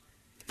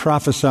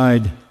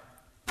prophesied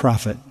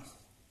prophet.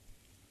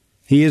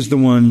 He is the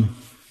one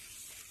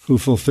who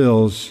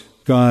fulfills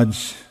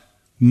God's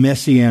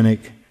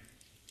messianic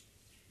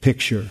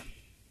picture.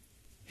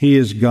 He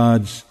is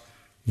God's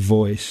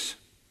voice.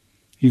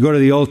 You go to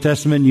the Old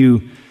Testament,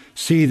 you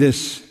see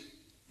this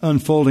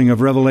unfolding of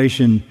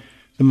revelation.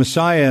 The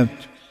Messiah,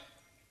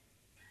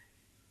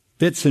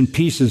 bits and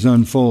pieces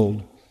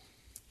unfold.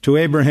 To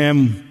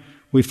Abraham,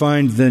 we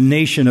find the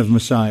nation of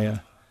Messiah.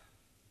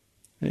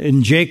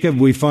 In Jacob,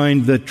 we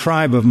find the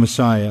tribe of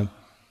Messiah.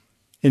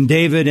 In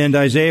David and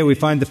Isaiah, we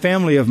find the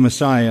family of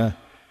Messiah.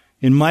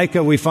 In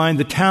Micah, we find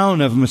the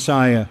town of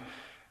Messiah.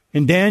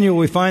 In Daniel,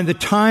 we find the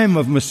time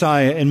of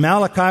Messiah. In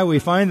Malachi, we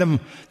find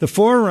the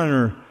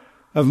forerunner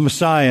of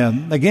Messiah.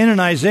 Again, in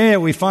Isaiah,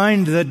 we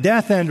find the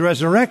death and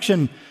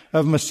resurrection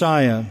of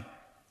Messiah.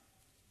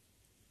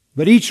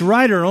 But each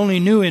writer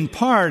only knew in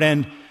part,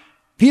 and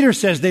Peter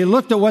says they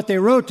looked at what they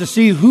wrote to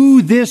see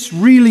who this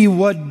really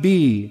would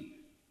be.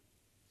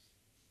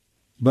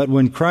 But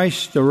when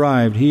Christ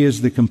arrived, he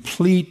is the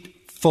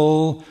complete,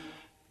 full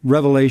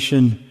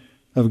revelation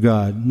of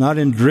God, not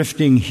in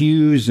drifting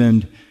hues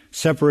and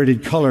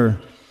separated color,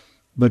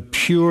 but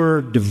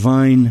pure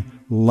divine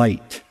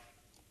light.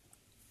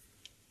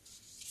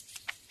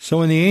 So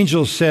when the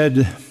angels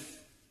said,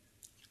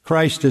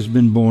 Christ has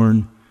been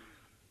born,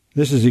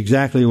 this is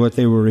exactly what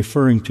they were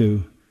referring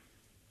to.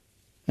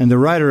 And the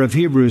writer of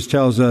Hebrews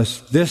tells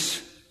us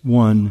this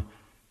one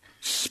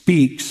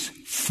speaks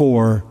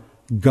for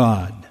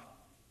God.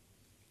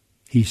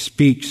 He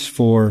speaks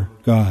for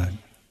God.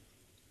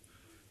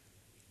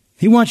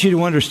 He wants you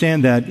to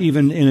understand that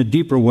even in a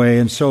deeper way,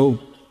 and so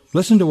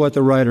listen to what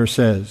the writer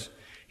says.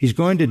 He's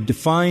going to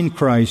define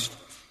Christ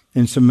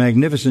in some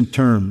magnificent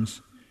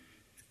terms.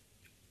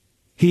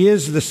 He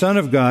is the Son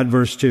of God,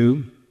 verse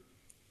 2.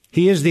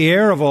 He is the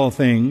heir of all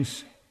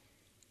things.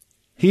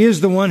 He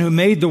is the one who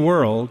made the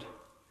world.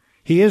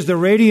 He is the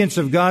radiance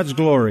of God's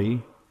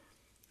glory.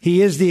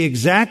 He is the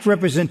exact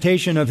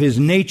representation of his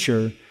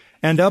nature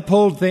and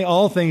upholds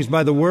all things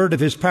by the word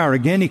of his power.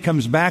 Again, he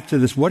comes back to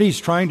this. What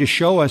he's trying to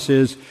show us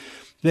is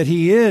that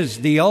he is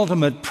the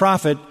ultimate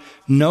prophet.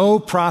 No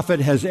prophet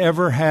has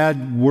ever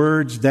had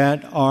words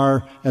that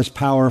are as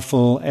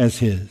powerful as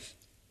his.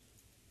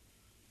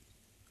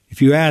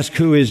 If you ask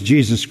who is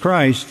Jesus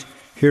Christ,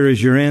 here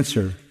is your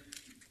answer.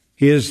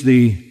 He is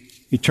the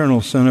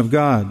eternal Son of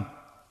God.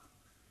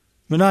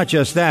 But not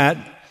just that,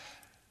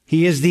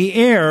 he is the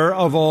heir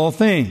of all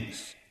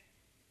things.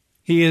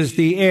 He is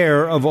the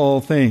heir of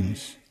all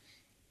things.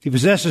 He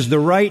possesses the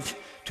right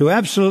to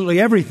absolutely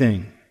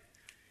everything.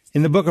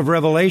 In the book of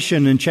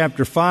Revelation in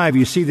chapter 5,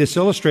 you see this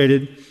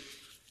illustrated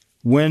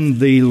when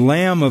the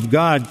Lamb of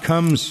God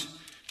comes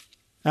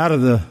out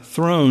of the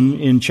throne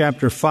in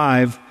chapter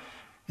 5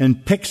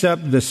 and picks up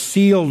the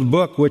sealed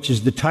book, which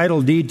is the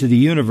title deed to the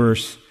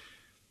universe.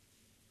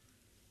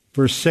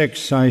 Verse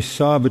 6, I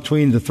saw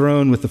between the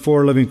throne with the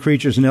 4 living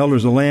creatures and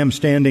elders a lamb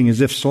standing as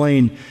if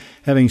slain,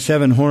 having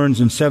 7 horns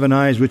and 7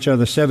 eyes, which are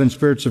the 7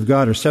 spirits of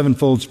God, or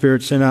sevenfold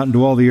spirits sent out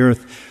into all the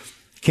earth,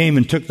 came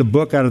and took the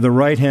book out of the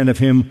right hand of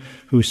him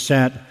who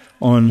sat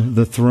on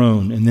the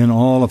throne. And then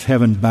all of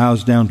heaven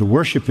bows down to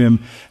worship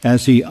him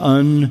as he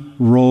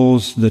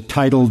unrolls the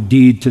title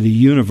deed to the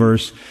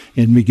universe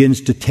and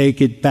begins to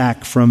take it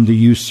back from the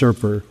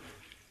usurper.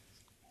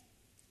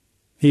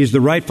 He is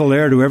the rightful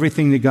heir to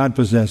everything that God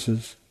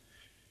possesses.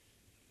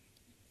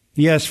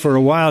 Yes, for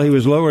a while he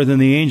was lower than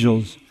the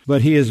angels,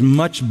 but he is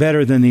much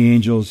better than the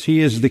angels. He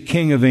is the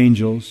King of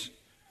angels.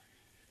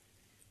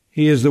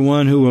 He is the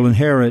one who will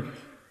inherit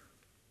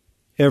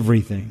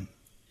everything.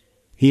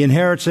 He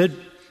inherits it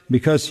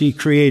because he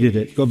created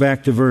it. Go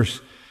back to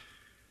verse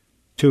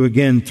to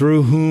again,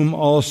 through whom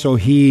also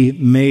he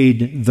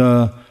made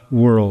the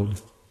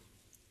world.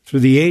 Through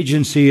the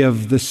agency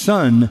of the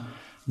Son,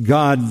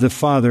 God the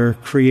Father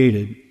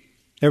created.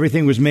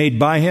 Everything was made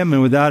by him,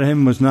 and without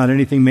him was not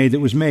anything made that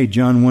was made.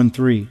 John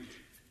 1:3.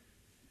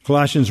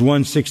 Colossians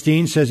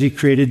 1:16 says he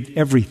created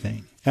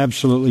everything,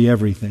 absolutely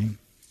everything.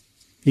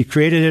 He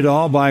created it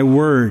all by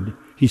word.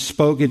 He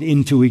spoke it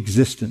into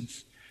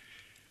existence.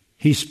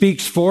 He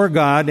speaks for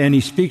God, and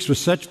he speaks with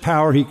such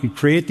power he could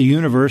create the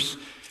universe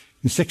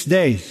in 6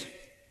 days.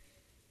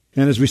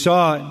 And as we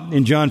saw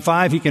in John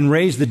 5, he can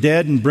raise the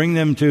dead and bring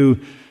them to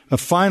a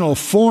final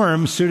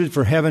form suited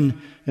for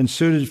heaven and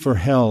suited for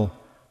hell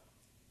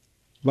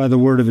by the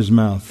word of his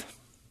mouth.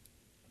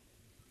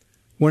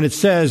 When it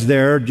says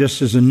there,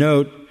 just as a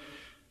note,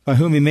 by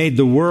whom he made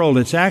the world,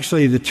 it's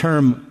actually the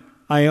term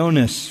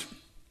ionis,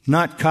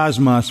 not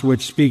cosmos,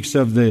 which speaks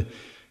of the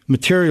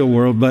material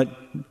world, but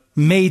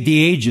made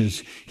the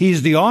ages.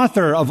 He's the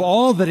author of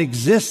all that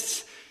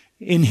exists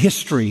in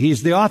history.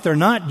 He's the author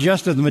not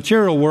just of the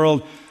material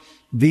world,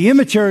 the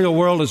immaterial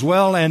world as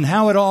well, and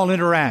how it all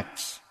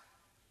interacts.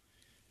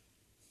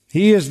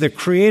 He is the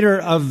creator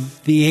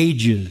of the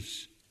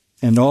ages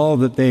and all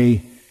that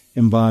they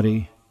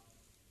embody.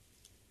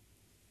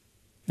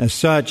 As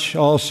such,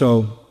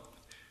 also,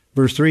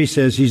 verse 3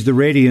 says he's the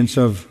radiance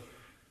of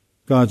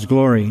God's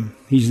glory.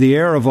 He's the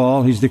heir of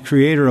all. He's the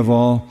creator of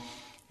all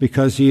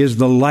because he is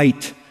the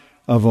light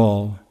of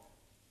all.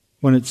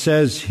 When it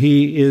says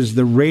he is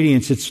the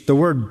radiance, it's the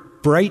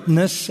word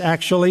brightness,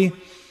 actually.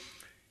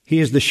 He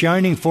is the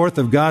shining forth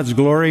of God's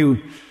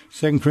glory.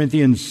 2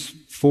 Corinthians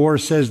 4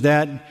 says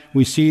that.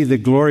 We see the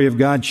glory of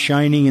God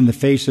shining in the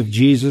face of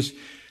Jesus.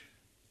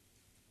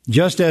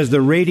 Just as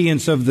the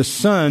radiance of the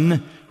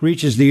sun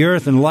reaches the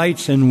earth and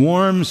lights and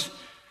warms,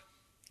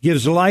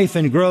 gives life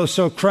and growth,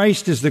 so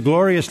Christ is the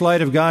glorious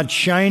light of God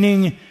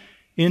shining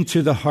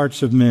into the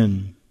hearts of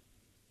men.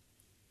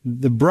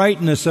 The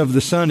brightness of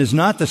the sun is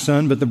not the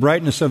sun, but the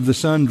brightness of the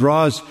sun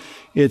draws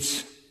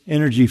its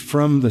energy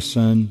from the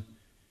sun.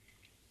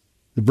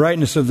 The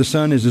brightness of the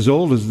sun is as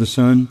old as the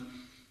sun.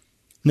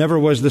 Never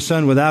was the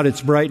sun without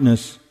its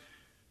brightness.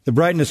 The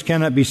brightness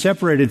cannot be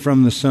separated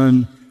from the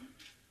sun.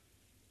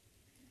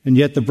 And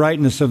yet the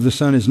brightness of the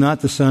sun is not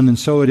the sun, and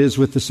so it is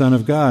with the Son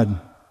of God.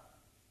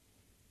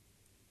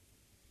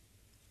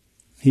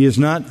 He is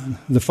not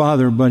the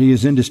Father, but he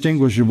is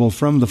indistinguishable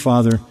from the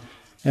Father,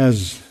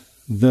 as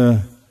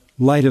the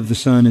light of the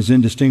sun is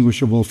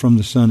indistinguishable from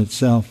the sun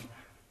itself.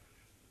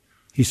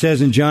 He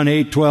says in John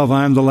 8:12,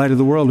 I am the light of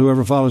the world.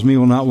 Whoever follows me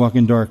will not walk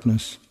in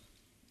darkness.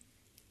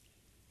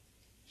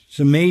 It's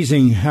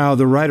amazing how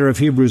the writer of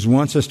Hebrews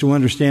wants us to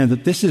understand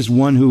that this is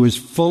one who is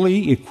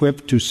fully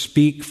equipped to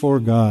speak for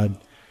God,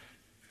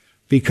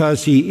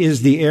 because he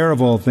is the heir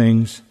of all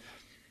things.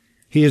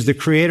 He is the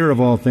creator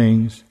of all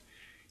things.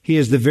 He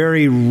is the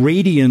very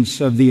radiance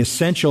of the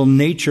essential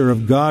nature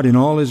of God in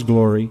all his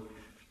glory.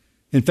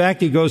 In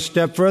fact, he goes a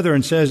step further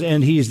and says,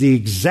 and he's the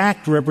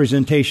exact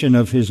representation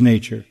of his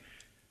nature.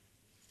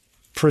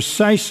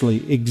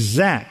 Precisely,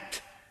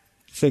 exact.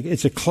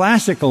 It's a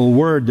classical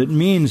word that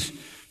means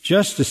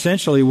just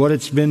essentially what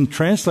it's been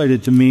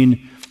translated to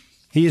mean.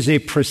 He is a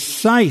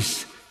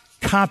precise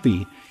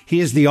copy.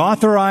 He is the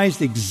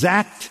authorized,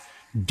 exact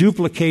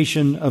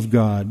duplication of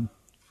God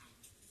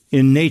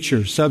in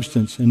nature,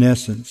 substance, and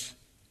essence.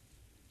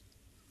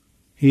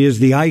 He is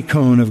the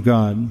icon of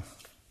God.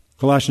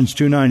 Colossians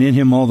 2:9, in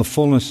him all the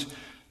fullness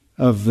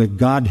of the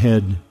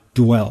Godhead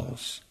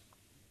dwells.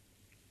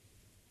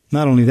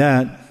 Not only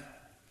that,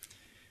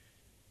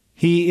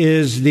 he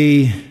is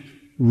the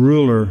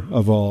ruler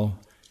of all.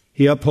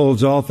 He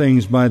upholds all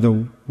things by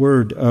the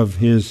word of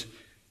his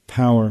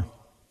power.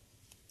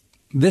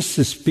 This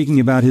is speaking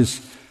about his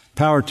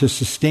power to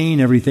sustain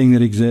everything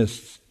that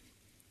exists.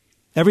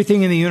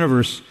 Everything in the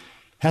universe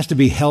has to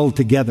be held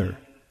together,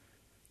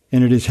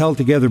 and it is held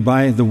together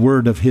by the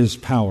word of his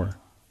power.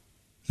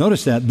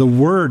 Notice that, the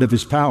word of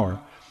his power.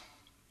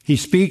 He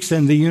speaks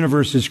and the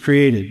universe is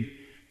created.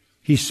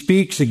 He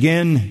speaks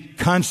again,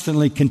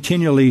 constantly,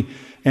 continually,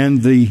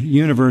 and the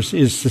universe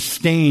is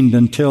sustained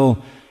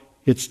until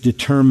its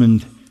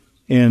determined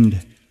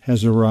end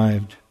has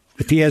arrived.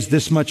 If he has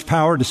this much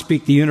power to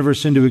speak the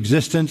universe into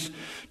existence,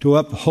 to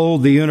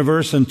uphold the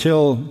universe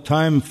until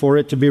time for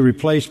it to be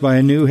replaced by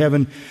a new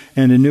heaven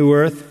and a new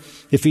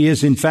earth, if he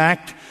is in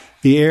fact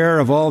the heir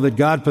of all that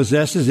God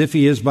possesses, if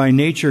he is by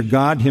nature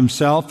God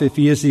himself, if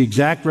he is the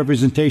exact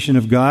representation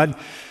of God,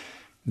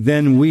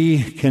 then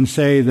we can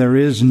say there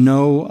is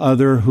no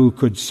other who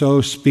could so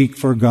speak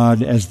for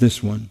God as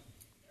this one.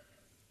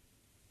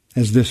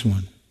 As this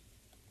one.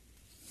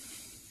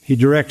 He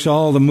directs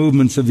all the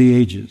movements of the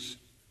ages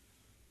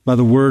by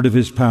the word of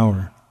his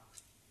power,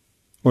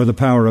 or the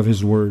power of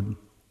his word.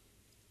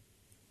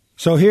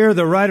 So here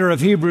the writer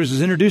of Hebrews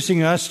is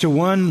introducing us to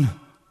one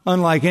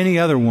unlike any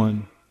other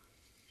one,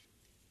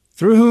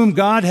 through whom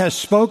God has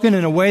spoken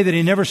in a way that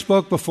he never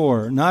spoke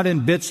before, not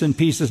in bits and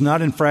pieces,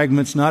 not in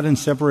fragments, not in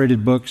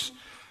separated books,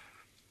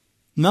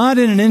 not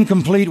in an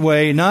incomplete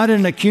way, not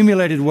in an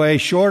accumulated way,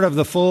 short of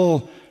the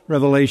full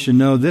revelation.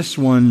 No, this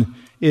one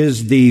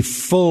is the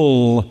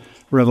full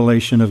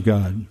revelation of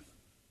God.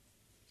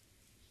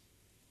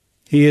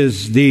 He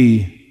is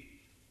the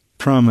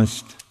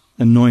promised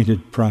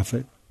anointed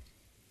prophet.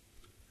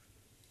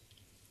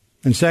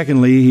 And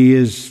secondly, he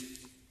is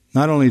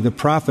not only the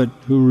prophet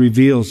who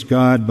reveals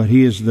God, but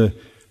he is the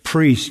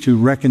priest who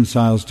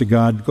reconciles to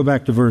God. Go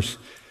back to verse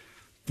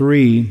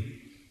 3.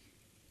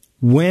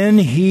 When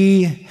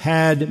he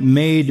had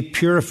made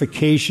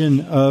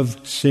purification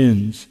of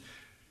sins.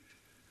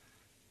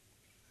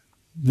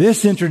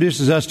 This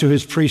introduces us to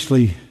his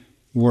priestly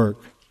work.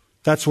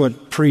 That's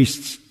what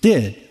priests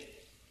did.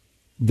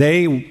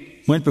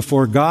 They went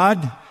before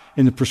God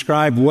in the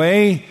prescribed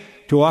way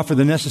to offer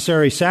the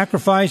necessary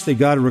sacrifice that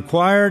God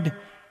required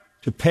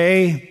to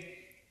pay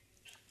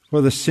for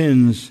the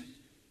sins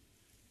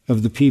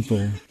of the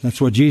people.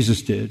 That's what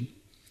Jesus did.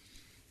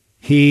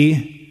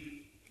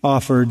 He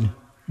offered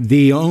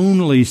the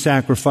only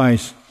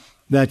sacrifice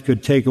that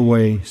could take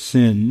away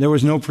sin. There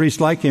was no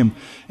priest like him.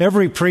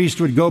 Every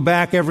priest would go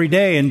back every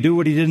day and do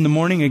what he did in the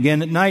morning,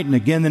 again at night, and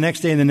again the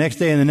next day, and the next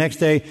day, and the next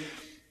day.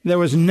 There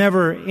was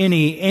never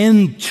any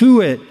end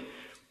to it.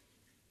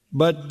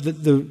 But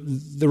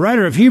the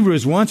writer of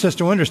Hebrews wants us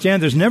to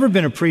understand there's never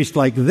been a priest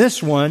like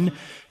this one.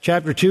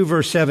 Chapter 2,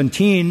 verse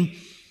 17.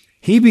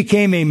 He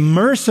became a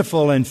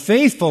merciful and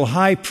faithful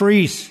high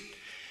priest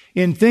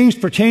in things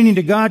pertaining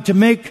to God to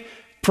make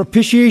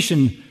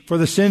propitiation for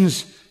the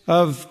sins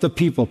of the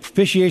people.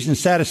 Propitiation and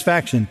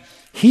satisfaction.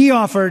 He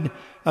offered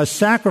a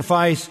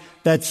sacrifice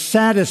that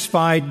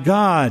satisfied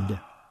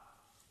God.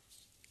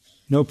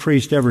 No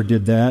priest ever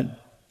did that.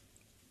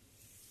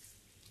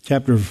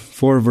 Chapter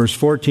 4, verse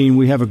 14,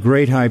 we have a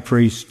great high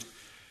priest,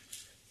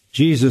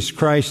 Jesus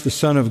Christ, the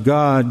Son of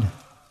God.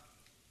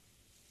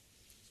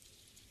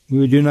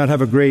 We do not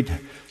have a great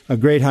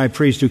high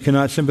priest who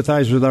cannot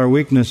sympathize with our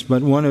weakness,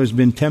 but one who has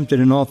been tempted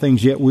in all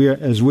things yet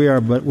as we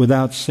are, but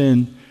without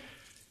sin.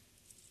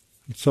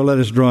 So let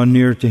us draw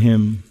near to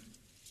him.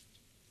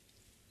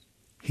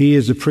 He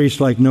is a priest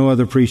like no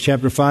other priest.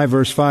 Chapter 5,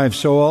 verse 5,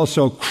 so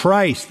also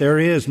Christ, there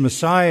he is,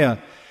 Messiah,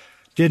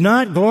 did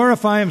not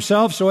glorify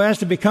himself so as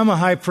to become a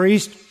high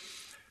priest,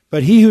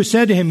 but he who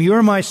said to him, you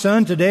are my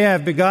son, today I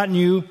have begotten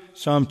you,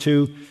 Psalm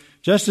 2,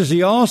 just as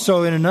he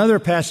also in another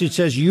passage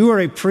says, you are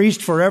a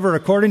priest forever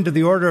according to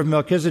the order of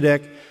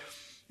Melchizedek.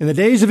 In the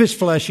days of his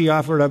flesh he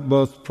offered up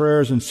both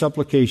prayers and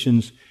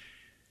supplications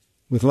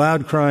with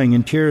loud crying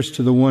and tears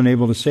to the one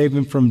able to save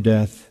him from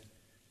death,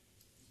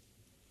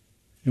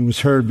 and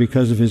was heard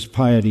because of his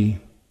piety.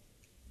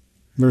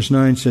 Verse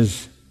 9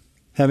 says,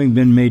 having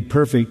been made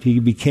perfect, he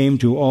became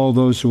to all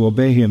those who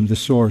obey him the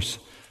source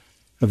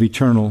of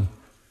eternal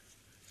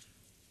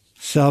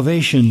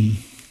salvation.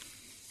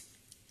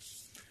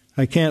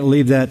 I can't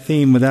leave that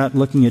theme without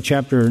looking at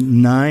chapter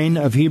 9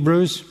 of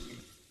Hebrews.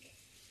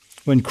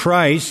 When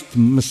Christ,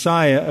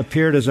 Messiah,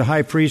 appeared as a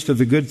high priest of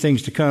the good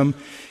things to come,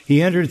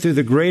 he entered through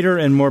the greater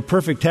and more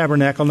perfect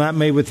tabernacle, not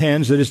made with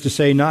hands, that is to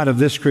say, not of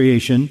this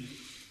creation,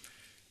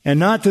 and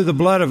not through the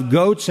blood of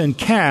goats and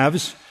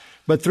calves,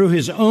 but through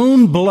his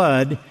own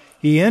blood,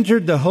 he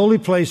entered the holy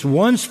place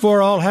once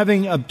for all,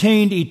 having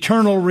obtained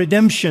eternal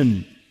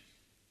redemption.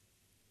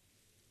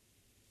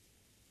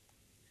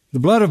 The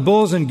blood of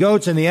bulls and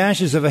goats and the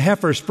ashes of a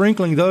heifer,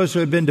 sprinkling those who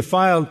had been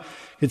defiled,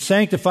 could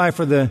sanctify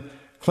for the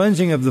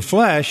cleansing of the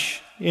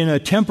flesh in a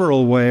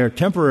temporal way or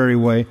temporary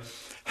way.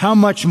 How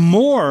much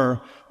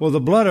more will the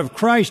blood of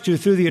Christ, who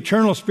through the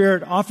eternal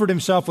Spirit offered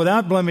himself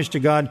without blemish to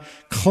God,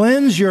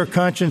 cleanse your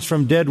conscience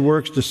from dead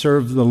works to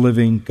serve the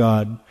living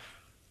God?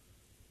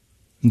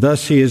 And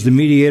thus he is the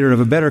mediator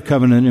of a better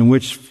covenant in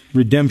which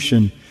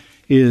redemption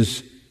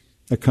is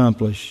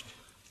accomplished.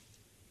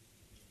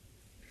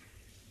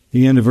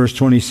 The end of verse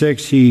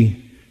 26,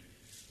 he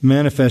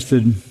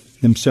manifested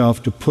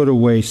himself to put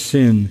away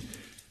sin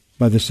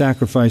by the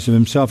sacrifice of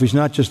himself. He's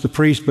not just the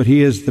priest, but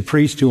he is the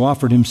priest who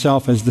offered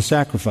himself as the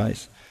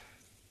sacrifice.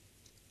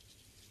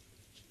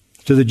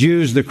 To the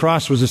Jews, the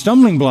cross was a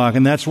stumbling block,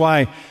 and that's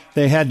why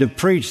they had to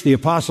preach, the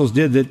apostles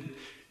did, that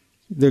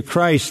the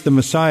Christ, the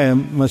Messiah,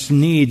 must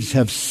needs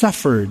have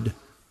suffered.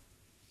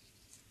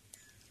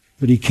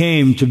 But he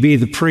came to be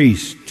the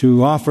priest,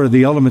 to offer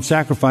the ultimate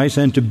sacrifice,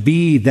 and to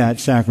be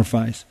that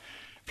sacrifice.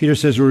 Peter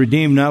says we're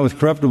redeemed not with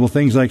corruptible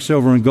things like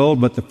silver and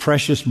gold, but the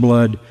precious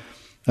blood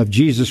of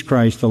Jesus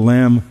Christ, the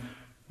Lamb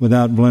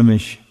without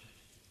blemish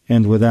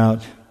and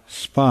without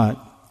spot.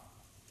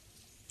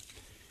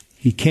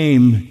 He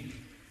came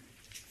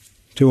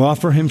to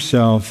offer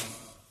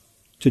himself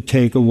to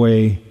take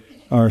away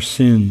our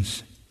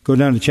sins. Go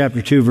down to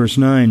chapter 2, verse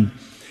 9.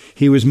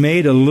 He was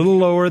made a little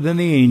lower than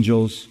the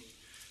angels,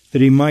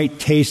 that he might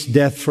taste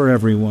death for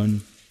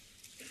everyone.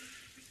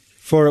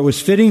 For it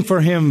was fitting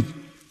for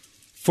him,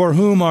 for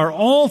whom are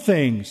all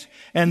things,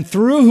 and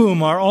through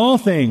whom are all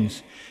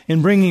things,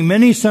 in bringing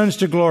many sons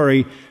to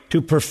glory,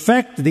 to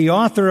perfect the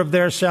author of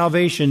their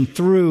salvation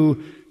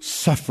through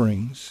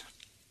sufferings.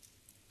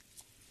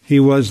 He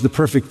was the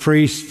perfect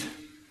priest,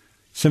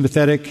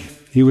 sympathetic.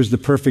 He was the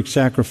perfect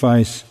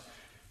sacrifice.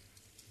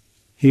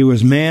 He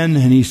was man,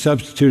 and he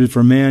substituted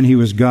for man. He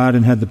was God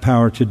and had the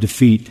power to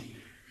defeat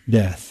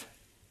death.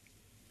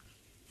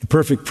 The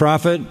perfect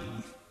prophet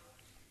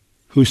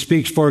who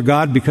speaks for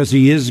God because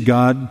he is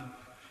God,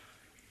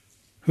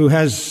 who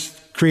has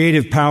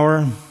creative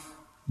power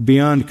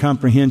beyond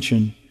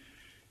comprehension,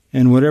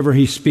 and whatever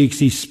he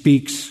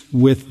speaks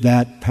with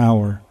that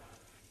power.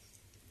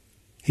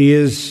 He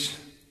is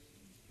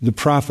the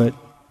prophet,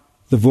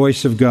 the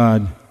voice of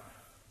God,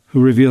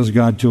 who reveals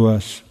God to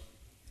us.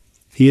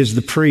 He is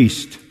the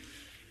priest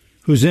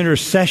whose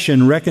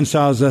intercession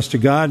reconciles us to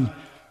God,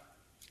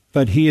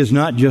 but he is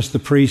not just the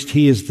priest,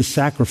 he is the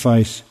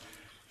sacrifice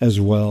as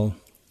well.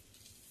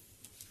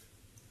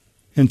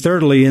 And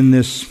thirdly, in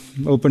this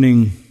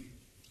opening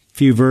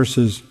few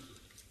verses,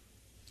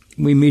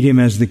 we meet him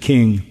as the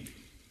King.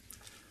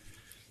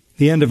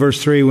 The end of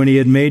verse 3, when he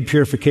had made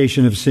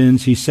purification of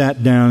sins, he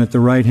sat down at the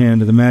right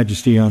hand of the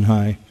Majesty on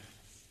high.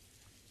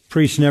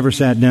 Priests never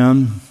sat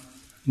down.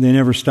 They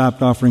never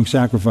stopped offering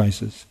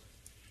sacrifices.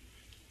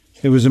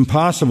 It was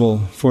impossible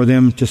for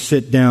them to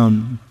sit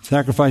down.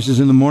 Sacrifices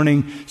in the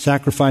morning,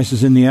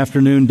 sacrifices in the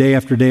afternoon, day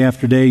after day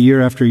after day,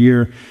 year after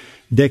year,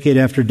 decade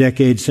after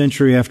decade,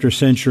 century after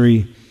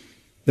century.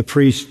 The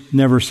priest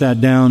never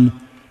sat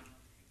down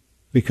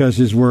because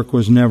his work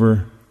was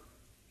never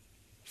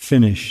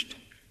finished.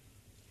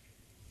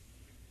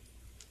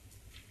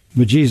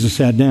 But Jesus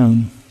sat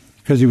down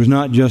because he was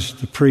not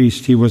just a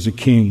priest, he was a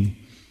king.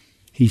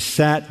 He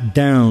sat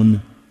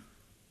down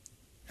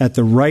at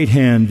the right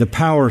hand, the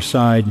power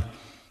side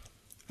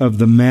of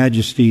the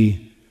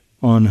Majesty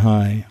on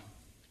high.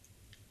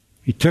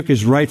 He took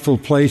his rightful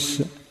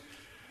place.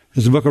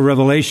 As the book of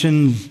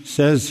Revelation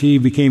says, he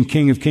became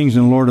King of Kings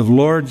and Lord of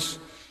Lords.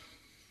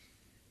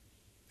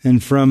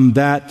 And from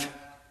that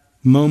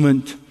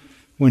moment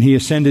when he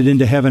ascended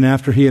into heaven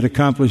after he had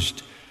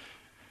accomplished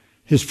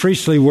his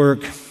priestly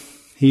work,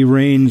 he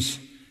reigns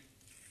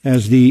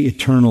as the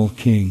eternal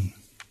King.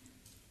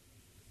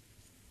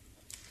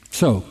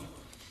 So,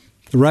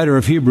 the writer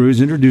of Hebrews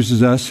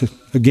introduces us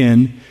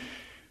again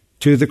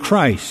to the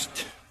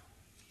Christ,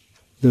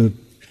 the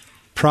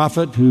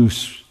prophet who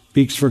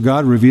speaks for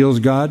God, reveals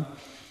God,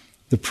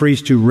 the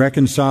priest who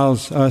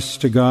reconciles us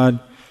to God,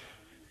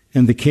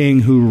 and the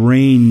King who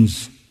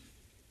reigns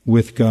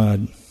with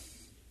God.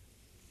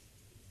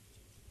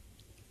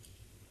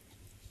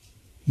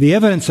 The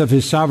evidence of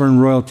his sovereign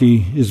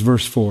royalty is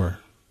verse 4.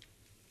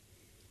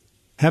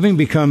 Having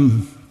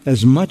become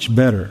as much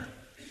better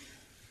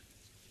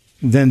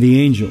than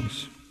the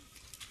angels,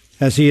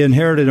 as he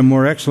inherited a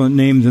more excellent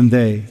name than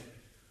they.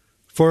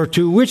 For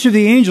to which of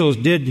the angels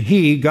did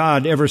he,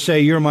 God, ever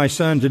say, "You're my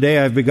son, today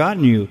I have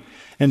begotten you"?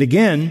 And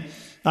again,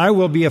 "I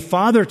will be a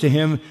father to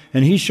him,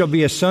 and he shall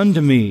be a son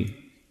to me"?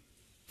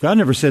 God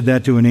never said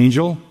that to an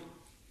angel.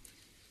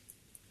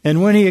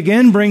 And when he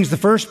again brings the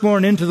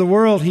firstborn into the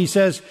world, he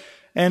says,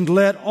 "And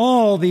let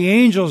all the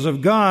angels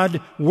of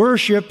God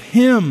worship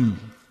him."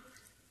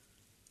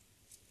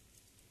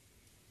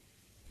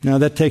 Now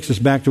that takes us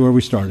back to where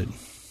we started.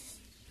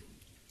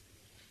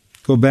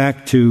 Go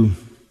back to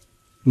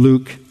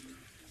Luke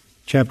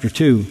chapter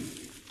 2.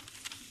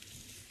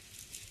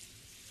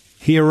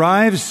 He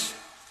arrives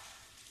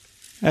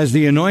as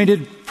the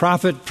anointed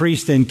prophet,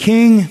 priest, and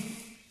king.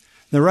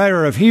 The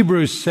writer of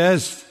Hebrews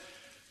says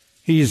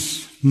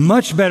he's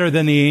much better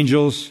than the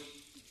angels.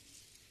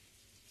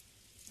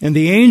 And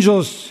the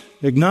angels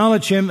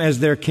acknowledge him as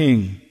their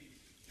king.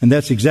 And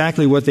that's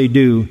exactly what they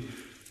do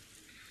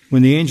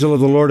when the angel of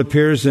the Lord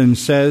appears and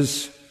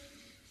says,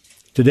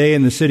 "Today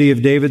in the city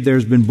of David there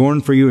has been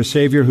born for you a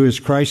Savior who is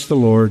Christ the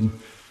Lord."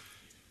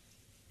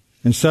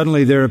 And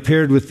suddenly there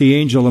appeared with the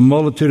angel a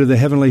multitude of the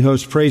heavenly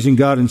host praising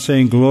God and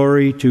saying,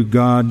 "Glory to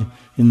God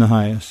in the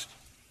highest."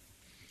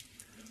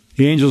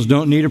 The angels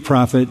don't need a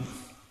prophet.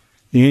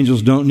 The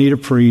angels don't need a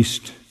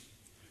priest.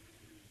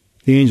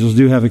 The angels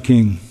do have a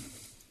king.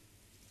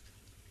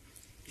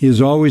 He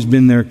has always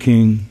been their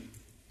king.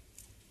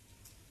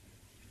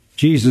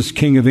 Jesus,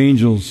 King of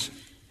angels,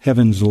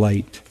 heaven's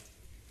light.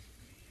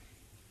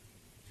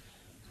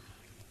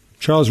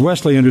 Charles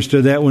Wesley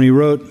understood that when he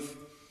wrote,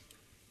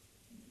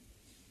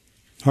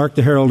 "Hark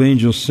the herald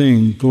angels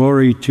sing,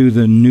 glory to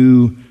the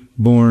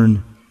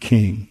newborn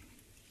King."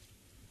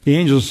 The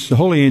angels, the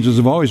holy angels,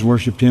 have always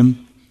worshipped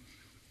him.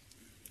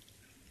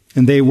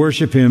 And they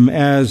worship him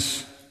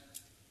as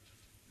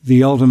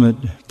the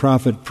ultimate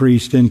prophet,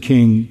 priest, and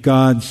king,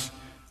 God's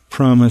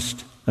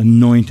promised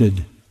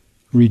anointed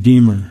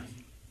Redeemer.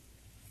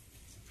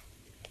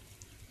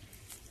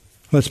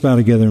 Let's bow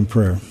together in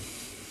prayer.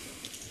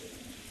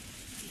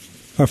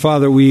 Our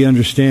Father, we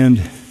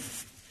understand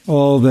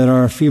all that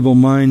our feeble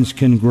minds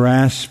can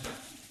grasp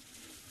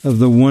of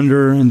the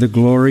wonder and the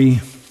glory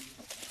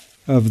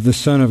of the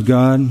Son of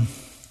God.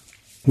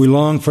 We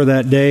long for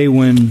that day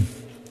when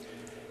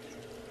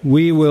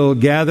we will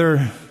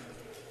gather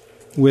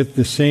with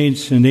the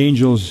saints and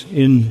angels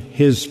in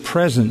his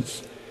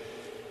presence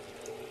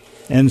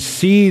and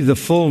see the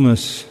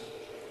fullness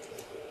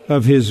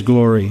of his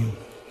glory,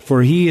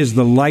 for he is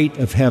the light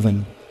of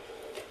heaven.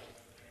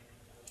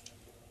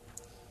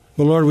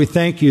 Well, Lord, we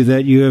thank you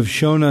that you have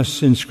shown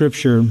us in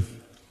Scripture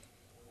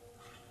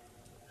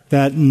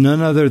that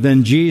none other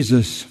than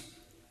Jesus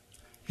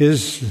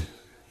is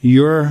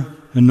your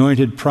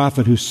anointed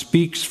prophet who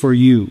speaks for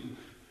you,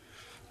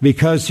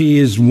 because he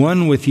is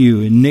one with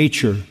you in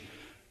nature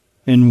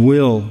and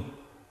will.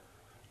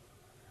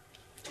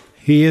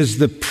 He is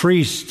the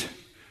priest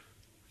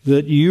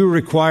that you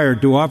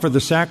required to offer the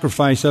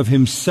sacrifice of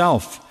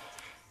himself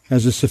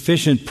as a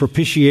sufficient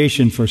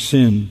propitiation for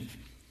sin.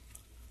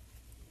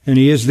 And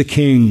he is the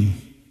King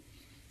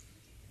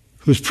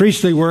whose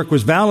priestly work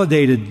was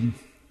validated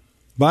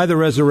by the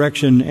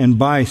resurrection and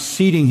by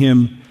seating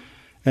him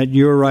at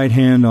your right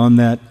hand on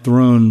that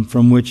throne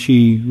from which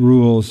he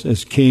rules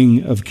as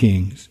King of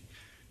Kings.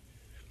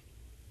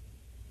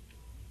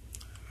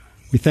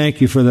 We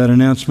thank you for that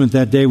announcement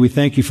that day. We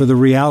thank you for the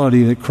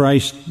reality that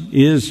Christ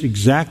is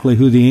exactly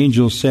who the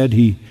angels said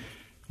he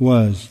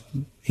was.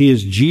 He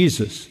is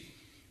Jesus,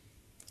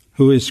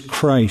 who is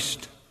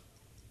Christ,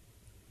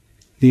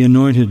 the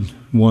anointed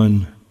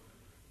one,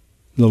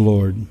 the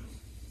Lord.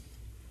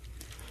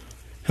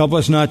 Help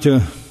us not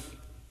to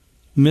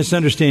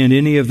misunderstand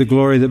any of the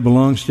glory that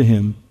belongs to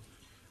him,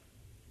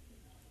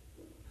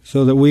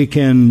 so that we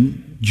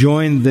can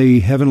join the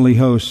heavenly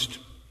host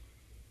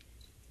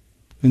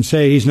and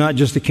say he's not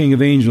just the King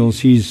of angels,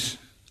 he's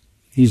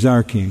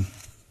our King.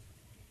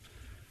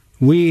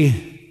 We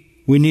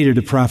needed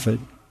a prophet.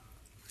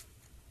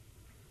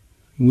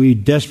 We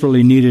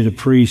desperately needed a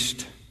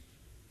priest.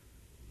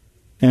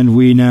 And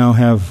we now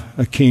have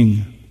a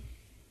King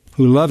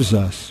who loves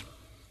us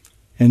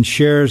and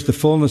shares the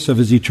fullness of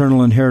his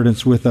eternal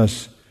inheritance with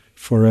us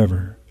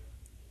forever.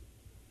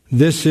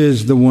 This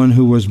is the one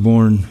who was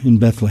born in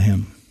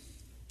Bethlehem.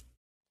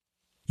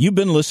 You've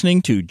been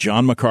listening to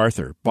John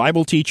MacArthur,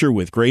 Bible teacher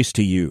with Grace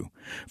to You.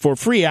 For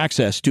free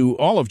access to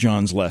all of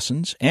John's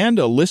lessons and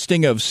a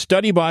listing of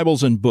study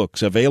Bibles and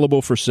books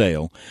available for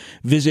sale,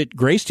 visit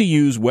Grace to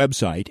You's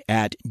website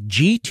at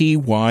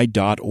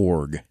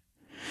gty.org.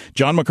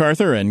 John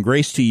MacArthur and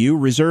Grace to You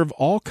reserve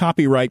all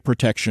copyright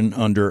protection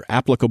under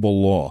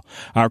applicable law.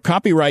 Our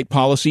copyright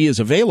policy is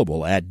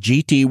available at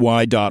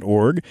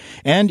gty.org,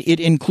 and it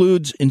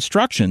includes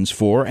instructions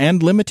for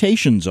and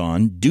limitations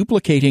on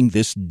duplicating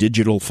this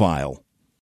digital file.